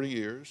over 40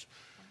 years.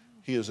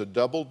 He is a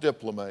double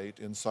diplomate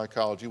in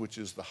psychology, which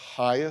is the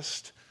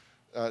highest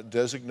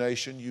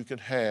designation you can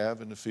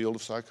have in the field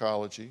of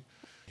psychology.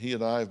 He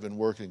and I have been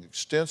working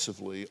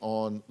extensively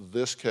on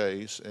this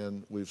case,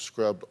 and we've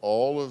scrubbed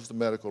all of the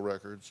medical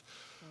records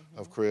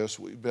of Chris.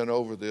 We've been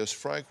over this.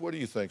 Frank, what do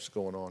you think's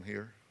going on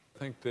here? I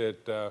think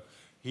that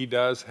he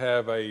does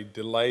have a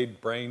delayed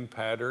brain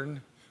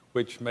pattern,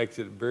 which makes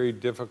it very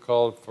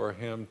difficult for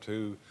him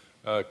to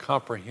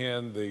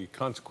comprehend the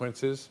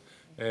consequences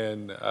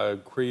and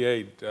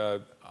create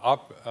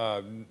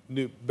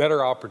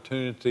better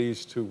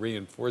opportunities to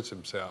reinforce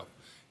himself.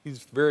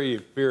 He's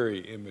very,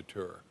 very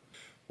immature.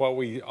 What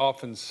we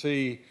often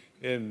see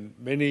in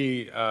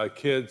many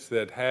kids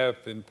that have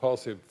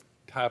impulsive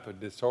type of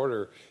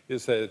disorder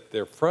is that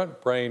their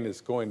front brain is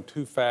going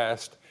too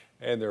fast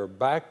and their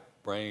back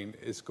brain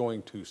is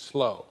going too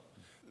slow.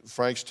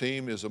 Frank's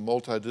team is a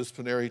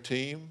multidisciplinary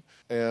team,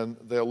 and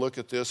they'll look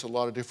at this a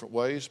lot of different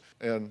ways.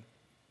 And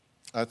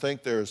I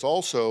think there's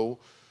also,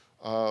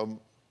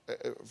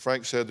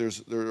 Frank said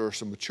there are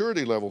some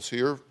maturity levels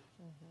here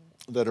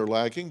that are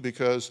lacking,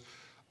 because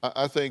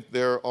I think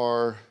there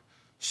are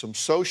some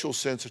social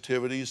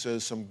sensitivities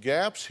and some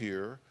gaps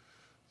here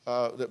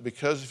that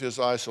because of his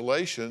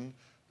isolation,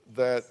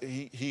 that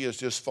he has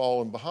just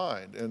fallen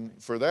behind. And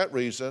for that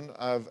reason,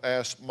 I've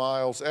asked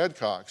Miles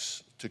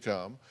Adcox to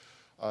come.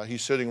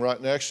 He's sitting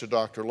right next to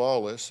Dr.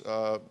 Lawless.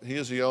 He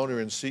is the owner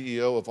and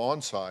CEO of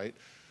OnSite,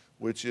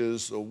 which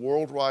is a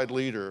worldwide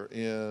leader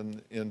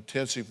in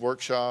intensive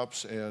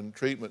workshops and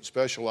treatment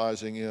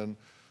specializing in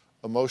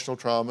emotional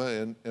trauma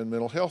and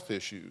mental health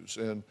issues.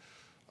 And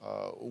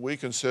we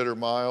consider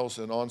Miles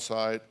and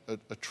Onsite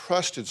a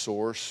trusted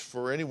source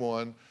for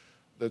anyone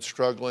that's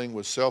struggling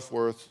with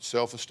self-worth,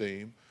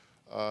 self-esteem,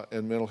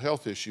 and mental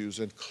health issues.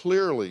 And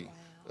clearly,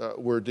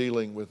 we're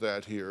dealing with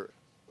that here.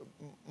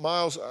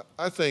 Miles,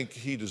 I think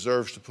he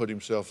deserves to put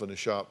himself in a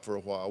shop for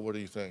a while. What do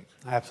you think?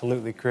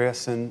 Absolutely,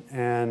 Chris.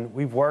 And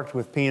we've worked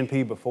with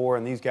PNP before,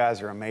 and these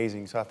guys are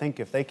amazing. So I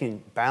think if they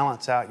can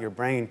balance out your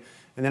brain,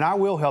 and then I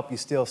will help you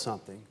steal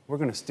something. We're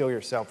going to steal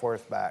your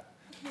self-worth back.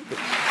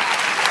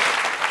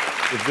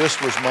 If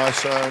this was my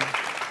son,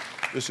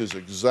 this is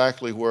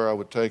exactly where I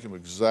would take him,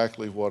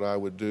 exactly what I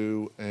would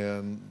do.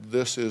 And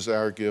this is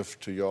our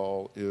gift to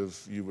y'all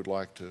if you would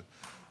like to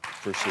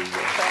pursue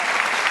this.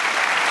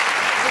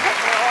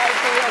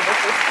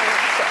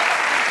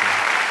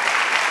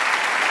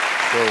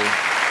 So,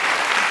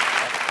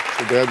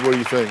 Dad, what do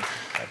you think?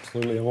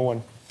 Absolutely, I'm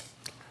on.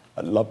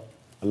 I'd love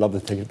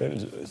to take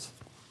advantage of this.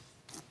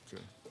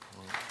 Okay.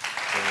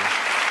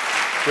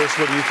 Chris,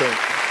 what do you think?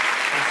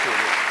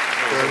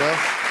 Fair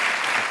enough?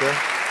 Okay.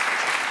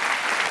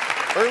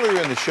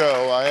 Earlier in the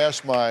show, I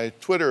asked my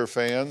Twitter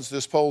fans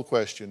this poll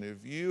question.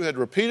 If you had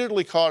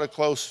repeatedly caught a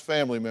close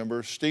family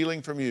member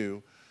stealing from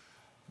you,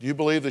 do you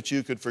believe that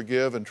you could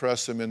forgive and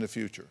trust them in the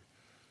future?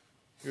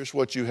 Here's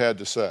what you had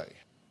to say.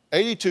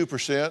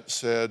 82%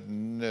 said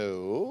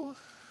no.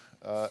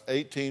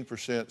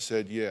 18%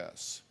 said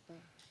yes.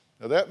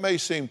 Now that may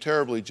seem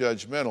terribly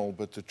judgmental,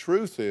 but the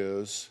truth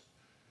is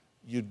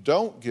you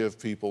don't give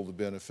people the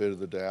benefit of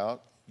the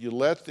doubt. You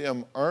let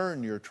them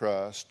earn your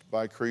trust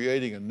by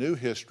creating a new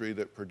history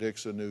that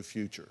predicts a new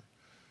future.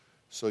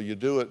 So you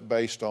do it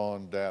based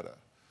on data.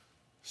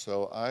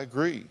 So I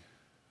agree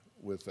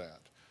with that.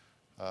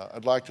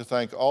 I'd like to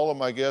thank all of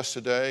my guests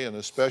today, and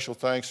a special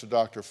thanks to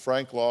Dr.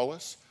 Frank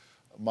Lawless,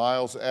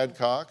 Miles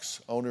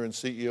Adcox, owner and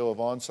CEO of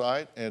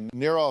Onsite, and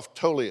Nirav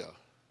Tolia,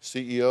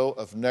 CEO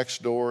of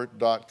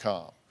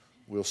Nextdoor.com.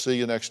 We'll see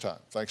you next time.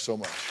 Thanks so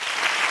much.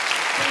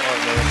 All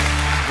right, man.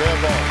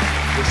 Grab on.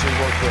 This will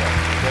work well.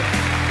 Okay?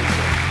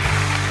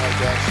 All right,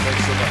 guys.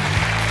 Thanks so much.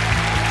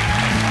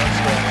 Thanks,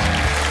 guys.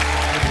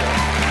 Good job.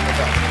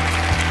 Bye-bye.